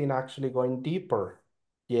feel anything actually going deeper?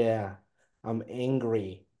 Yeah, I'm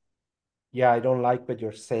angry. Yeah, I don't like what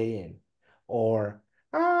you're saying. Or,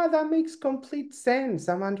 that makes complete sense.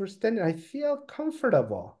 I'm understanding. I feel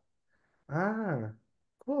comfortable. Ah,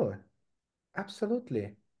 good.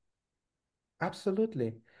 Absolutely.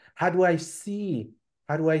 Absolutely. How do I see?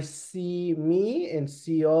 How do I see me and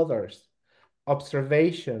see others?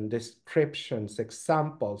 Observation, descriptions,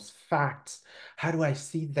 examples, facts. How do I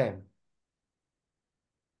see them?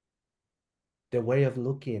 The way of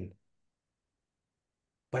looking.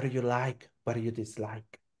 What do you like? What do you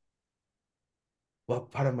dislike?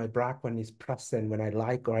 What part of my background is present when I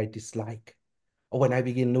like or I dislike? Or when I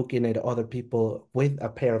begin looking at other people with a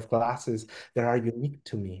pair of glasses that are unique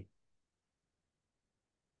to me?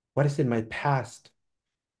 What is in my past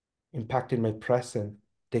impacting my present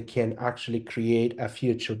that can actually create a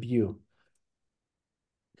future view?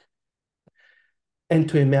 And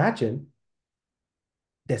to imagine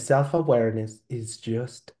the self-awareness is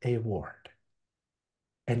just a word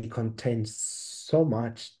and it contains so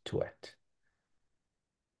much to it,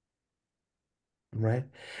 right?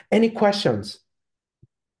 Any questions?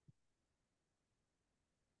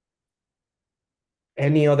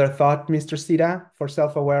 Any other thought, Mr. Sita, for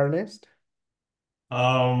self-awareness?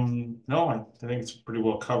 No, I think it's pretty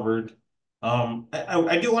well covered.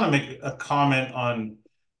 I do want to make a comment on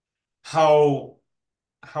how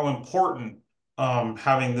important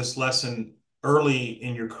having this lesson early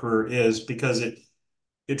in your career is, because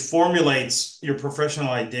it formulates your professional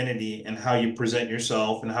identity and how you present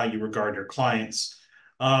yourself and how you regard your clients.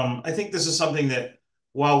 I think this is something that,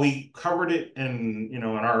 while we covered it in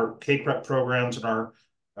our K-Prep programs and our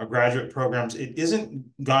graduate programs, it isn't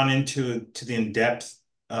gone into the in-depth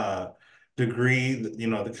degree,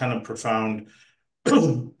 the kind of profound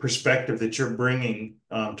perspective that you're bringing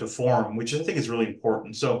to form, which I think is really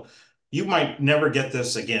important. So you might never get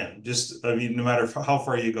this again. Just, I mean, no matter how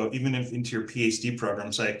far you go, even if into your PhD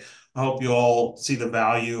program, say, I hope you all see the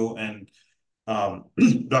value, and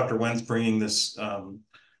Dr. Wen's bringing this, to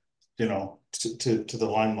the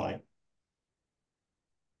limelight.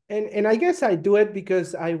 And I guess I do it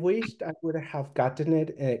because I wished I would have gotten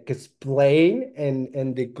it explained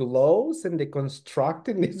and the glows and the construct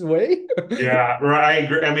in this way. Yeah, right. I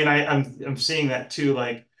agree. I mean, I'm seeing that too.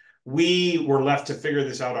 Like we were left to figure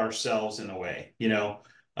this out ourselves in a way, you know.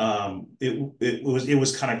 It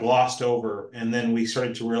was kind of glossed over, and then we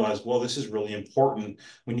started to realize, well, this is really important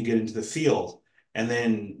when you get into the field. And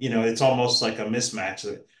then, it's almost like a mismatch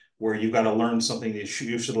where you've got to learn something that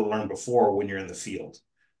you should have learned before when you're in the field.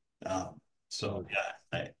 So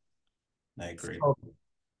yeah, I agree. So,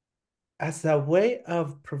 as a way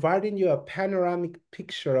of providing you a panoramic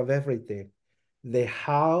picture of everything, the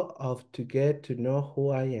how of to get to know who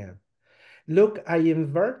I am. Look, I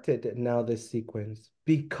inverted now the sequence.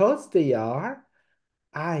 Because they are,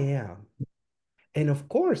 I am. And of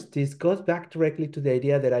course, this goes back directly to the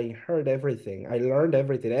idea that I heard everything. I learned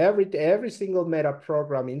everything. Every single meta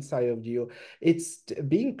program inside of you, it's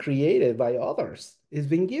being created by others. It's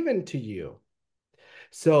been given to you.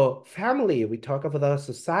 So family, we talk about our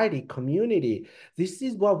society, community. This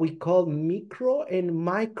is what we call micro and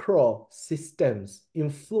micro systems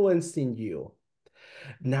influencing you.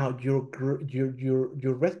 Now, your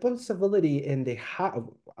responsibility and a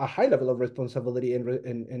high level of responsibility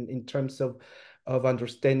in terms of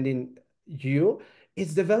understanding you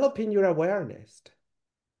is developing your awareness.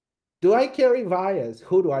 Do I carry bias?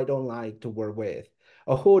 Who do I don't like to work with?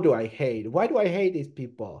 Or who do I hate? Why do I hate these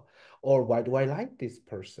people? Or why do I like this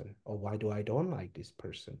person? Or why do I don't like this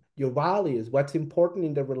person? Your values, what's important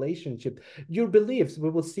in the relationship, your beliefs, we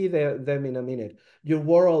will see them in a minute. Your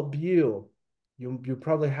worldview, you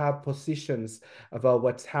probably have positions about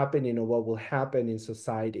what's happening or what will happen in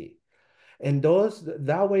society. And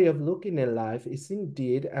that way of looking at life is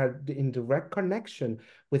indeed in direct connection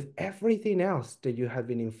with everything else that you have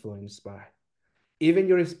been influenced by. Even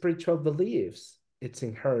your spiritual beliefs, it's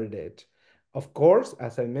inherited. Of course,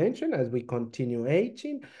 as I mentioned, as we continue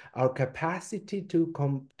aging, our capacity to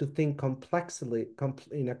think complexly,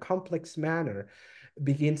 in a complex manner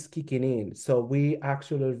begins kicking in. So we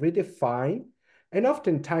actually redefine and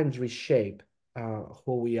oftentimes reshape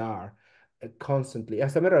who we are constantly.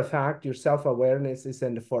 As a matter of fact, your self-awareness is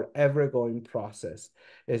a forever going process.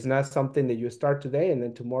 It's not something that you start today and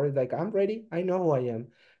then tomorrow is like, I'm ready. I know who I am.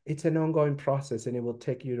 It's an ongoing process and it will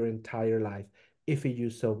take you your entire life if you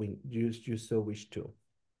so wish to.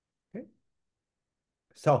 Okay.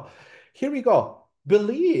 So here we go.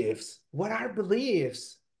 Beliefs. What are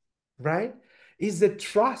beliefs? Right? Is the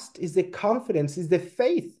trust, is the confidence, is the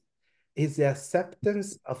faith, is the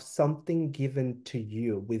acceptance of something given to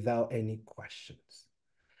you without any questions.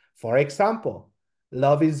 For example,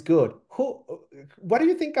 love is good. What do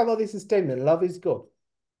you think about this statement? Love is good.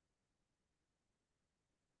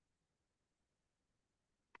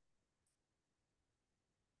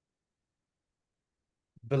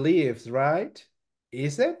 Beliefs, right?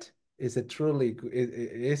 Is it? Is it truly?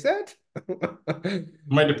 Is it?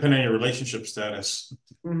 Might depend on your relationship status.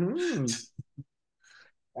 Mhm.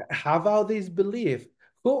 How about this belief?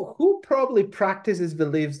 Who probably practices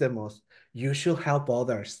beliefs the most? You should help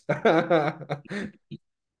others.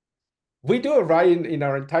 We do it right in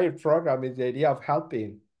our entire program is the idea of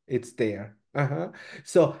helping. It's there.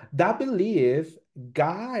 So that belief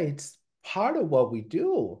guides part of what we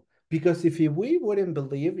do. Because if we wouldn't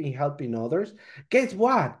believe in helping others, guess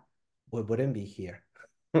what? We wouldn't be here.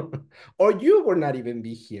 Or you would not even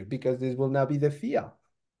be here because this will not be the field,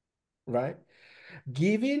 right?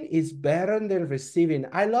 Giving is better than receiving.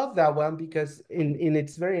 I love that one because in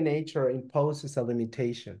its very nature imposes a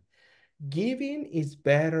limitation. Giving is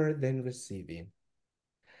better than receiving.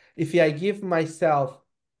 If I give myself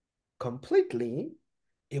completely,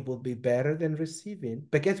 it will be better than receiving.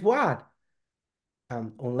 But guess what?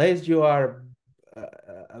 Unless you are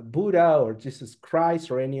a Buddha or Jesus Christ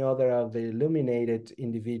or any other of the illuminated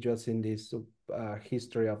individuals in this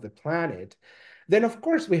history of the planet, then of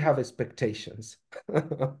course we have expectations.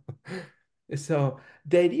 So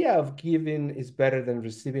the idea of giving is better than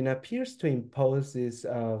receiving appears to impose this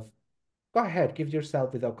of go ahead, give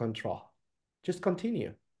yourself without control. Just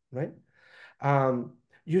continue, right? Um,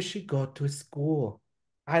 you should go to school.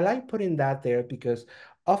 I like putting that there because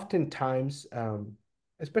oftentimes,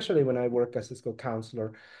 especially when I work as a school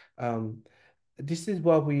counselor, um, this is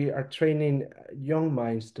what we are training young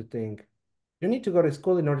minds to think. You need to go to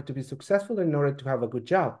school in order to be successful, in order to have a good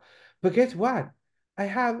job. But guess what? I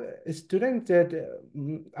have students that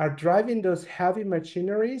are driving those heavy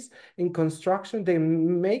machineries in construction. They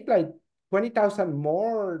make like 20,000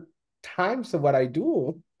 more times of what I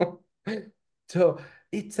do. So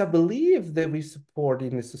it's a belief that we support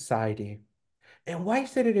in a society. And why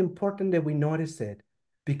is it important that we notice it?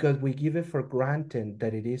 because we give it for granted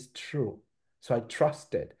that it is true. So I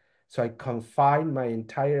trust it. So I confine my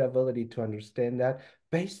entire ability to understand that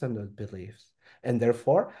based on those beliefs. And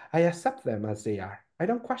therefore, I accept them as they are. I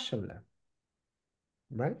don't question them,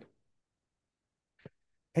 right?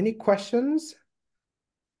 Any questions?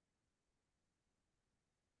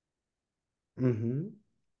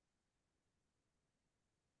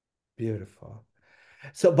 Beautiful.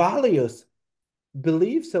 So values,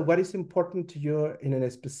 beliefs are what is important to you in a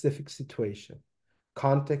specific situation,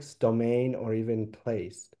 context, domain, or even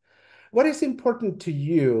place. What is important to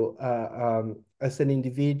you as an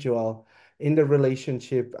individual in the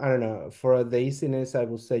relationship? I don't know, for the easiness, I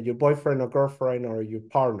will say your boyfriend or girlfriend or your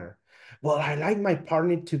partner. Well, I like my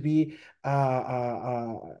partner to be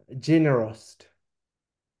generous.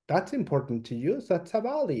 That's important to you, so that's a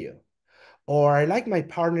value. Or I like my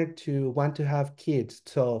partner to want to have kids,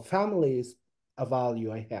 so family is a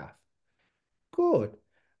value I have. Good.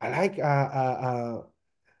 I like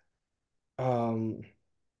um,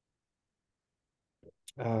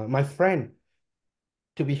 my friend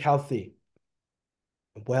to be healthy.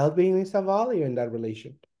 Well-being is a value in that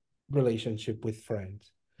relationship with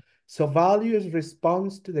friends. So value is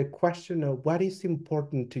response to the question of what is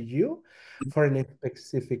important to you for a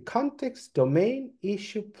specific context, domain,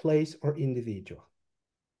 issue, place, or individual.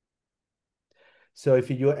 So if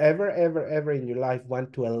you ever in your life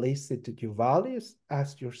want to elicit your values,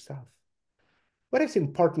 ask yourself, what is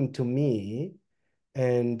important to me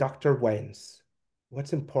and Dr. Wentz?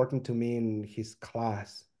 What's important to me in his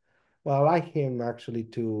class? Well, I like him actually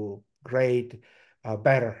to grade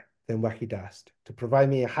better than what he does, to provide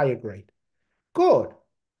me a higher grade. Good.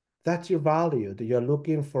 That's your value, that you're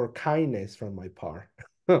looking for kindness from my part.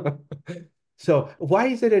 So why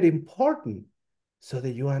is it important? So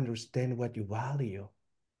that you understand what you value.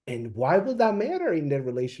 And why would that matter in the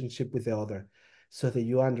relationship with the other? So that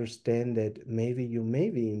you understand that maybe you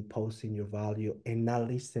may be imposing your value and not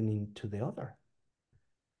listening to the other.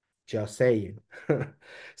 Just saying.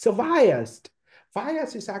 So biased.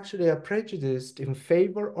 Bias is actually a prejudice in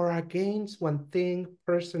favor or against one thing,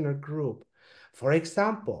 person, or group. For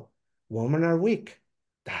example, women are weak.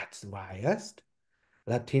 That's biased.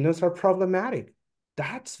 Latinos are problematic.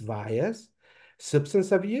 That's biased.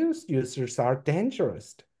 Substance abuse users are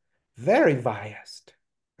dangerous. Very biased.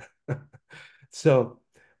 So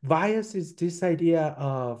bias is this idea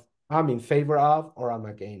of I'm in favor of or I'm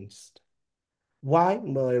against. Why?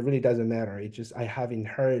 Well, it really doesn't matter. It just I have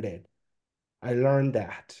inherited. I learned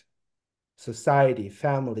that. Society,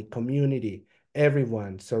 family, community,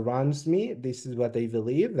 everyone surrounds me. This is what they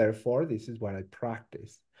believe. Therefore, this is what I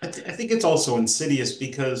practice. I think it's also insidious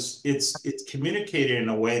because it's communicated in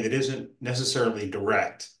a way that isn't necessarily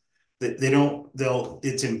direct. They don't they'll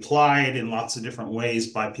it's implied in lots of different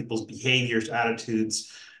ways by people's behaviors,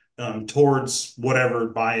 attitudes towards whatever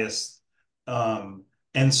bias. Um,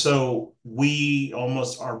 and so we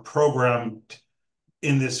almost are programmed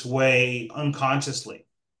in this way unconsciously.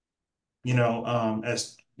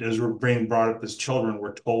 As we're being brought up as children,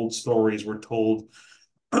 we're told stories, we're told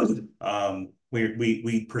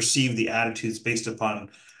we perceive the attitudes based upon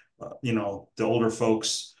the older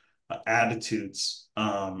folks' attitudes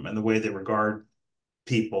and the way they regard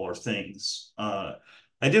people or things. I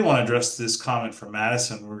did want to address this comment from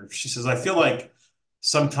Madison where she says, I feel like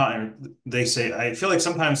sometimes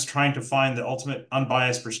trying to find the ultimate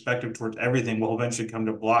unbiased perspective towards everything will eventually come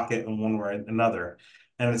to block it in one way or another.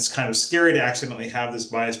 And it's kind of scary to accidentally have this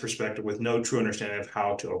biased perspective with no true understanding of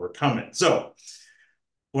how to overcome it. So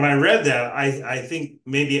when I read that, I think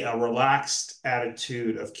maybe a relaxed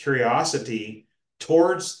attitude of curiosity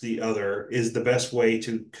towards the other is the best way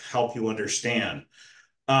to help you understand.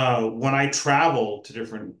 When I travel to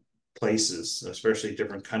different places, especially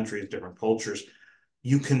different countries, different cultures,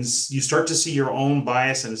 you start to see your own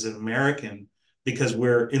bias as an American because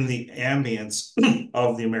we're in the ambience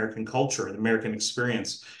of the American culture, the American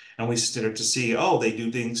experience. And we start to see, oh, they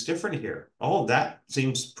do things different here. Oh, that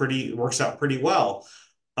works out pretty well.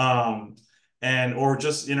 Um, and or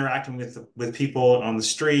just interacting with people on the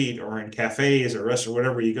street or in cafes or restaurants,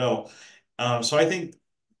 wherever you go. So I think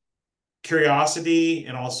curiosity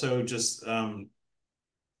and also just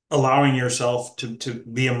allowing yourself to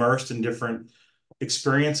be immersed in different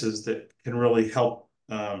experiences that can really help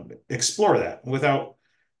explore that without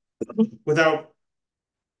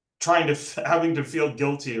trying to having to feel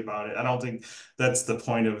guilty about it. I don't think that's the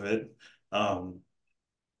point of it. Um,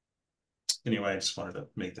 anyway, I just wanted to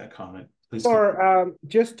make that comment. Please keep. Or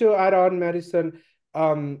just to add on, Madison,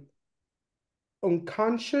 um,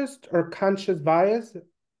 unconscious or conscious bias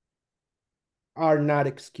are not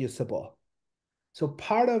excusable. So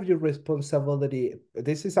part of your responsibility,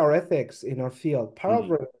 this is our ethics in our field, part of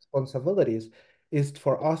Mhm. our responsibilities is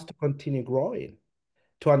for us to continue growing,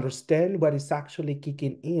 to understand what is actually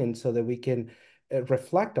kicking in so that we can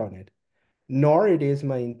reflect on it. Nor it is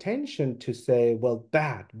my intention to say, well,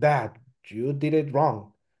 bad, you did it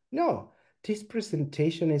wrong. No, this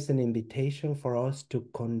presentation is an invitation for us to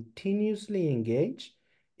continuously engage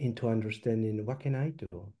into understanding what can I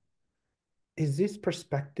do? Is this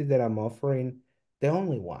perspective that I'm offering the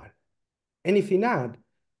only one? And if not,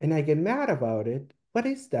 and I get mad about it, what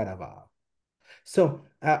is that about? So,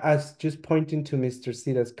 as just pointing to Mr.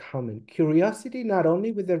 Sita's comment, curiosity not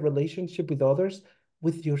only with the relationship with others,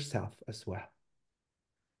 with yourself as well.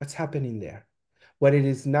 What's happening there? What it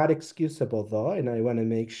is not excusable, though, and I want to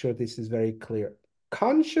make sure this is very clear.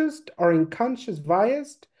 Conscious or unconscious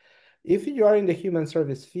bias, if you are in the human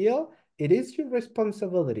service field, it is your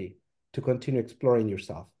responsibility to continue exploring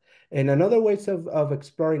yourself. And another ways of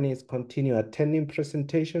exploring is continue attending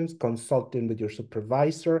presentations, consulting with your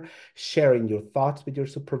supervisor, sharing your thoughts with your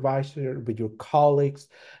supervisor, with your colleagues,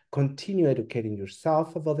 continue educating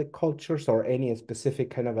yourself about the cultures or any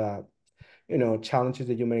specific kind of challenges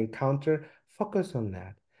that you may encounter. Focus on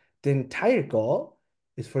that. The entire goal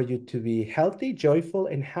is for you to be healthy, joyful,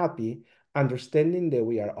 and happy, understanding that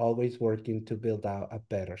we are always working to build out a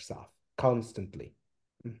better self constantly.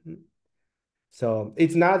 Mhm. So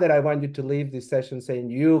it's not that I want you to leave this session saying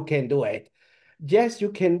you can do it. Yes, you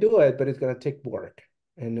can do it, but it's going to take work.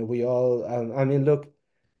 And we all, I mean, look,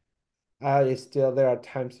 there are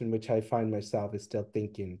times in which I find myself still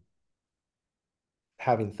thinking,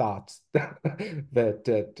 having thoughts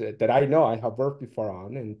that I know I have worked before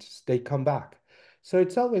on, and they come back. So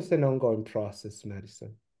it's always an ongoing process,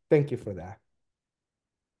 Madison. Thank you for that.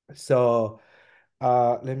 So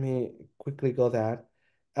let me quickly go that.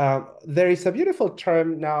 There is a beautiful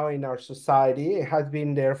term now in our society. It has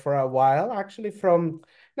been there for a while, actually from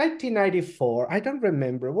 1994. I don't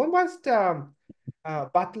remember. When was the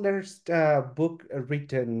Butler's book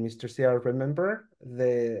written, Mr. C.R.? Remember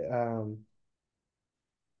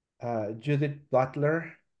Judith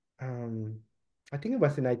Butler. Um, I think it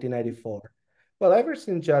was in 1994. Well, ever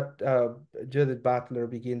since Judith Butler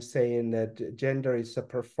began saying that gender is a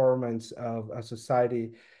performance of a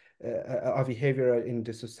society, a behavior in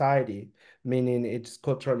the society, meaning it's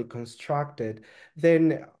culturally constructed,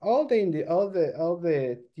 then all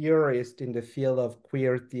the theorists in the field of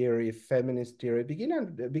queer theory, feminist theory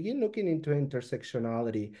begin looking into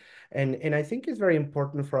intersectionality, and I think it's very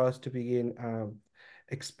important for us to begin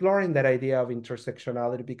exploring that idea of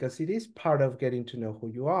intersectionality because it is part of getting to know who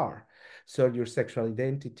you are. So your sexual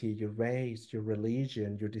identity, your race, your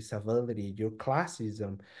religion, your disability, your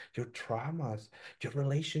classism, your traumas, your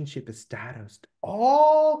relationship status,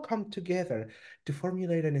 all come together to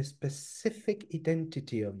formulate a specific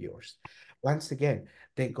identity of yours. Once again,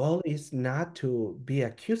 the goal is not to be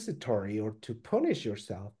accusatory or to punish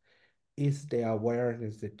yourself, is the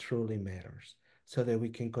awareness that truly matters so that we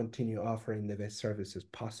can continue offering the best services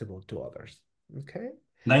possible to others. Okay?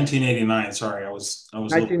 1989. Sorry, I was a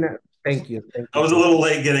little 19, thank you. Thank I you was a for little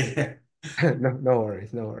late getting here. no, no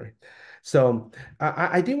worries, no worries. So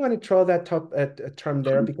I did want to throw that term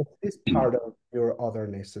there because it's part of your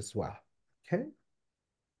otherness as well. Okay.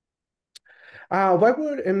 Why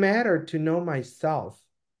would it matter to know myself?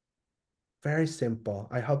 Very simple.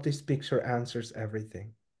 I hope this picture answers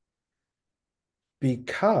everything.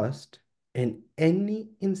 Because in any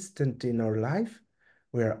instant in our life,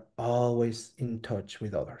 we're always in touch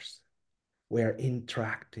with others. We're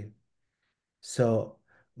interacting. So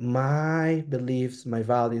my beliefs, my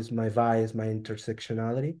values, my bias, my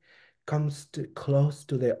intersectionality comes close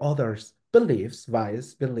to the others' beliefs,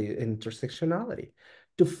 bias, belief, intersectionality.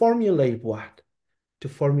 To formulate what? To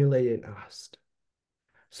formulate an us.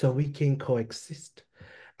 So we can coexist.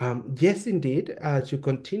 Yes, indeed, as you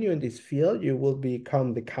continue in this field, you will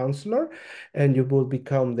become the counselor and you will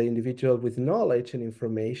become the individual with knowledge and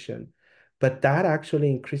information. But that actually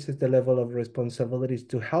increases the level of responsibilities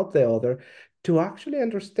to help the other to actually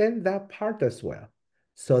understand that part as well.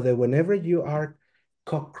 So that whenever you are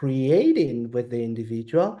co-creating with the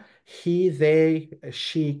individual, he, they,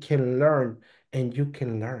 she can learn and you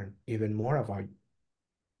can learn even more about.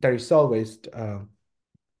 There is always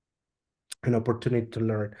an opportunity to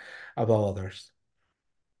learn about others.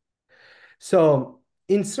 So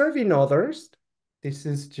in serving others, this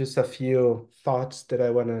is just a few thoughts that I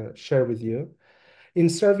want to share with you. In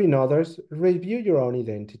serving others, review your own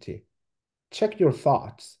identity. Check your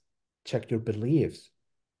thoughts, check your beliefs,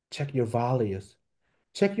 check your values,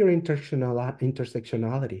 check your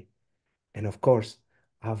intersectionality, and of course,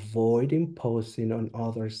 avoid imposing on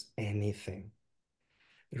others anything.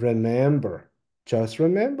 Remember, just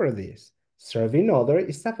remember this. Serving others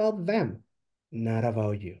is about them, not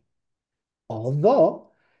about you.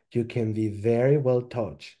 Although you can be very well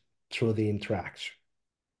touched through the interaction.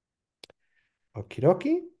 Okie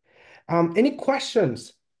dokie. Any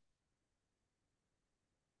questions?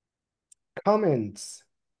 Comments?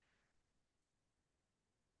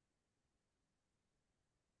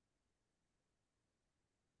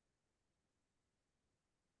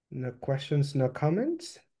 No questions, no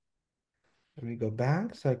comments? Let me go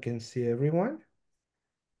back so I can see everyone.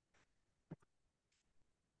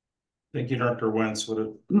 Thank you, Dr. Wentz.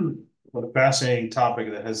 What a fascinating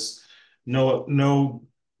topic that has no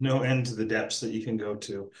end to the depths that you can go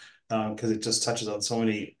to, because it just touches on so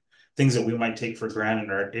many things that we might take for granted in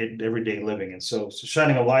our everyday living. And so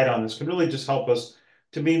shining a light on this could really just help us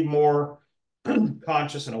to be more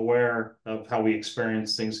conscious and aware of how we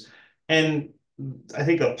experience things. And I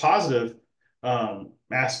think a positive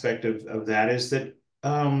aspect of that is that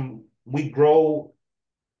we grow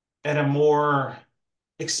at a more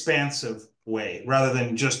expansive way rather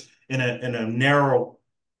than just in a narrow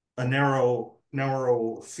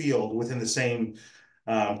field within the same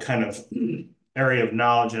kind of area of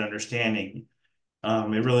knowledge and understanding.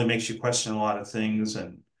 It really makes you question a lot of things,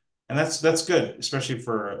 and that's good, especially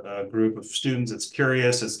for a group of students that's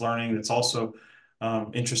curious, that's learning, that's also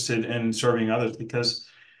interested in serving others, because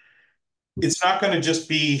it's not going to just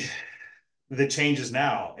be the changes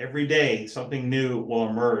now. Every day, something new will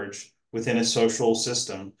emerge within a social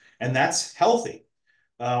system, and that's healthy.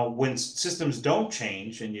 When systems don't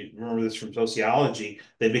change, and you remember this from sociology,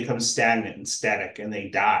 they become stagnant and static, and they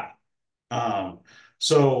die. Um,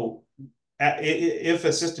 so if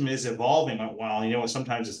a system is evolving, while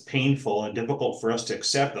sometimes it's painful and difficult for us to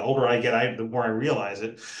accept, the older I get, the more I realize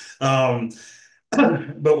it.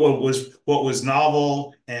 But what was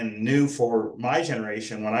novel and new for my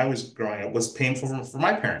generation when I was growing up was painful for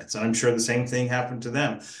my parents, and I'm sure the same thing happened to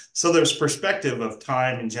them. So there's perspective of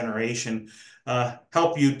time and generation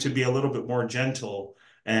help you to be a little bit more gentle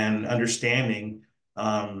and understanding,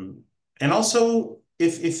 and also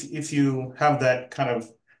if you have that kind of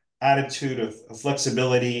attitude of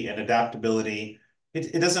flexibility and adaptability,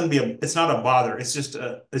 it doesn't it's not a bother. It's just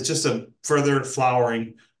a further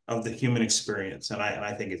flowering of the human experience, and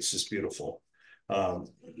I think it's just beautiful.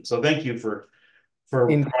 So thank you for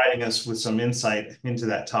providing us with some insight into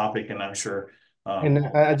that topic, and I'm sure. And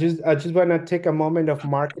I just want to take a moment of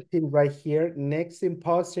marketing right here. Next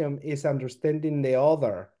symposium is understanding the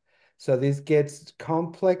other. So this gets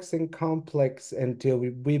complex and complex until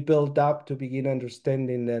we build up to begin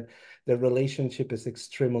understanding that the relationship is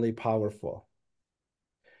extremely powerful.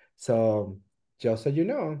 So just so you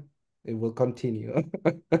know, it will continue.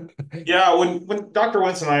 Yeah, when Dr.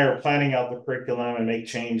 Wentz and I are planning out the curriculum and make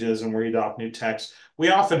changes and we adopt new texts, we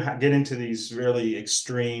often get into these really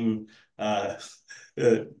extreme,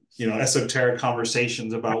 esoteric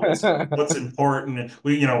conversations about what's important.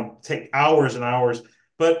 We, take hours and hours,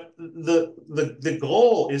 but the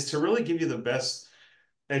goal is to really give you the best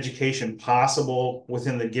education possible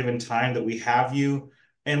within the given time that we have you.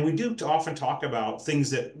 And we do often talk about things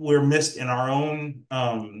that we're missed in our own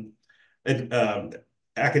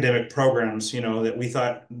academic programs, that we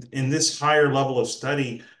thought in this higher level of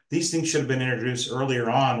study, these things should have been introduced earlier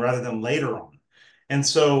on rather than later on. And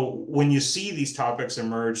so when you see these topics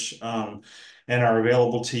emerge and are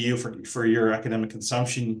available to you for your academic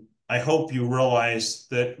consumption, I hope you realize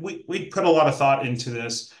that we put a lot of thought into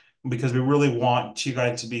this because we really want you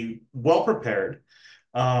guys to be well prepared,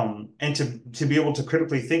 and to be able to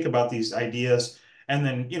critically think about these ideas, and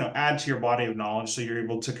then add to your body of knowledge, so you're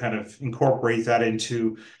able to kind of incorporate that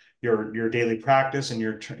into your daily practice and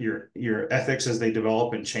your ethics as they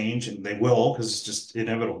develop and change, and they will, because it's just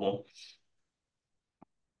inevitable.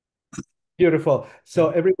 Beautiful. So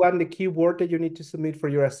everyone, the key word that you need to submit for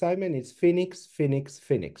your assignment is Phoenix, Phoenix,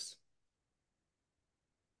 Phoenix.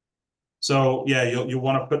 So yeah, you'll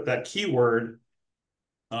want to put that keyword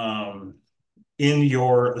in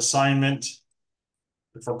your assignment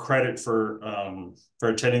for credit for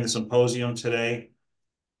attending the symposium today.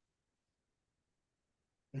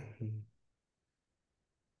 Mm-hmm.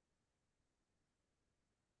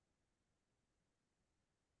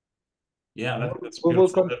 Yeah, that's we will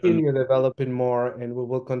beautiful. continue developing more, and we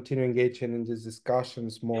will continue engaging in these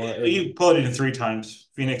discussions more. You pull it in 3 times.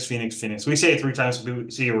 Phoenix, Phoenix, Phoenix. We say it 3 times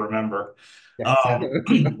so you remember. Yes.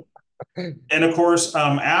 And of course,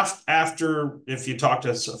 after, if you talk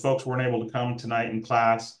to folks who weren't able to come tonight in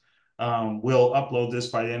class, we'll upload this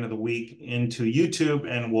by the end of the week into YouTube,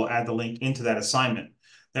 and we'll add the link into that assignment.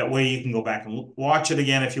 That way you can go back and watch it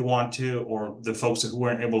again if you want to, or the folks who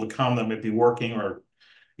weren't able to come that might be working or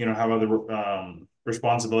have other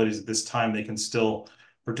responsibilities at this time, they can still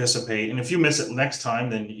participate. And if you miss it next time,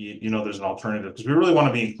 then there's an alternative, because we really want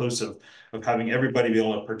to be inclusive of having everybody be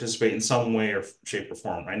able to participate in some way or shape or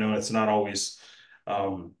form. I know it's not always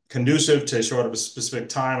conducive to show up at a specific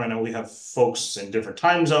time. I know we have folks in different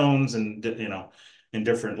time zones and in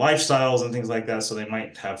different lifestyles and things like that, so they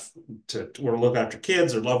might have to or look after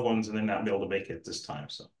kids or loved ones and then not be able to make it this time.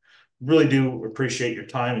 So really do appreciate your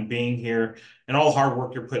time and being here and all the hard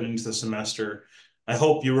work you're putting into the semester. I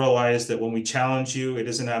hope you realize that when we challenge you, it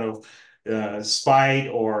isn't out of spite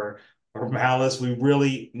or malice. We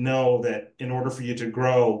really know that in order for you to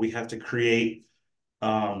grow, we have to create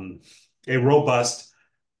a robust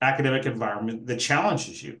academic environment that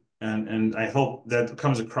challenges you. And I hope that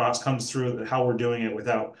comes through how we're doing it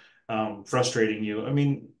without frustrating you. I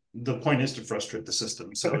mean, the point is to frustrate the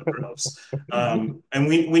system so it grows. And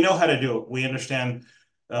we know how to do it. We understand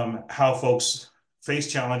how folks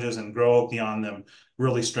face challenges and grow beyond them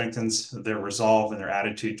really strengthens their resolve and their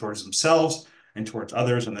attitude towards themselves and towards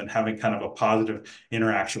others, and then having kind of a positive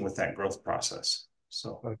interaction with that growth process.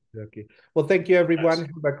 So, okay. Well, thank you, everyone.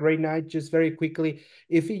 Have a great night. Just very quickly,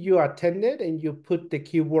 if you attended and you put the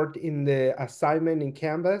keyword in the assignment in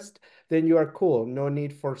Canvas, then you are cool. No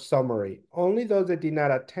need for summary. Only those that did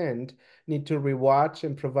not attend need to rewatch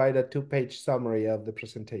and provide a 2-page summary of the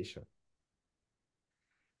presentation.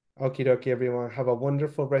 Okie dokie, everyone. Have a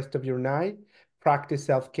wonderful rest of your night. Practice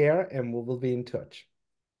self-care, and we will be in touch.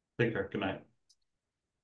 Take care. Good night.